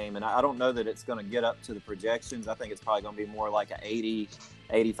tight game, and I don't know that it's going to get up to the projections. I think it's probably going to be more like an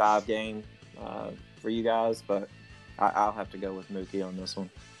 80-85 game for you guys, but I'll have to go with Mookie on this one.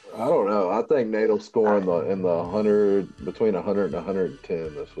 I don't know. I think Nate will score in the 100, between 100 and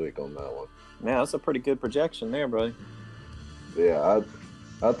 110 this week on that one. Yeah, that's a pretty good projection there, buddy. Yeah,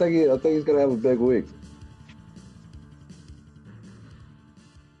 I think he's going to have a big week.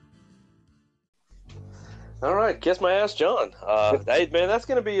 All right, kiss my ass, John. Hey, man, that's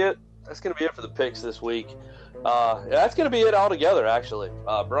going to be it. That's going to be it for the picks this week. That's going to be it altogether, actually.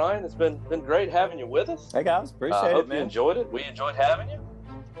 Brian, it's been great having you with us. Hey, guys. Appreciate it, hope man. You enjoyed it. We enjoyed having you.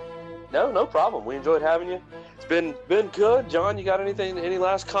 No problem. We enjoyed having you. It's been good. John, you got any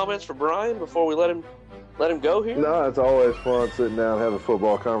last comments for Brian before we let him go here? No, it's always fun sitting down and having a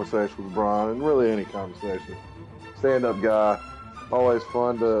football conversation with Brian, and really any conversation. Stand-up guy. Always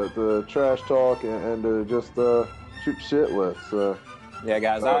fun to trash talk and to just shoot shit with. So. Yeah,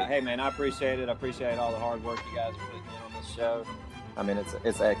 guys. Hey, man, I appreciate it. I appreciate all the hard work you guys are putting in on this show. I mean,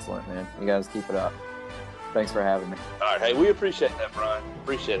 it's excellent, man. You guys keep it up. Thanks for having me. All right, hey, we appreciate that, Brian.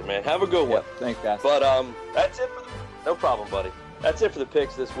 Appreciate it, man. Have a good one. Yep, thanks, guys. But that's it for no problem, buddy. That's it for the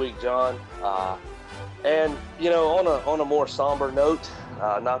picks this week, John. And on a more somber note,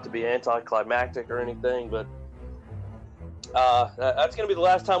 not to be anticlimactic or anything, but that's going to be the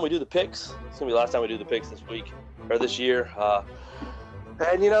last time we do the picks. It's going to be the last time we do the picks this week or this year.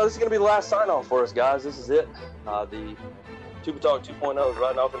 And this is going to be the last sign-off for us, guys. This is it. The Tuba Talk 2.0 is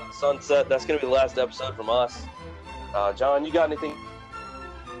riding off into the sunset. That's going to be the last episode from us. John, you got anything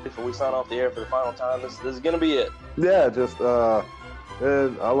before we sign off the air for the final time? This is going to be it. Yeah, just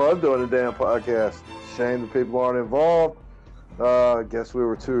and I love doing the damn podcast. Shame that people aren't involved. I guess we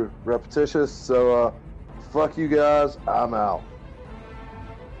were too repetitious. So fuck you guys. I'm out.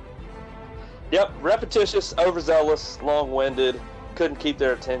 Yep, repetitious, overzealous, long-winded. Couldn't keep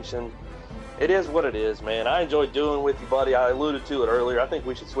their attention. It is what it is, man. I enjoyed doing with you, buddy. I alluded to it earlier. I think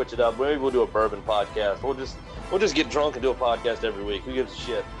we should switch it up. Maybe we'll do a bourbon podcast. We'll just get drunk and do a podcast every week. Who gives a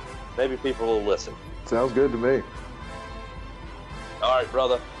shit? Maybe people will listen. Sounds good to me. All right,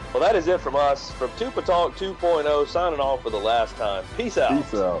 brother. Well, that is it from us. From Tuba Talk 2.0, signing off for the last time. Peace out.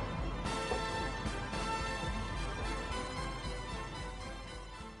 Peace out.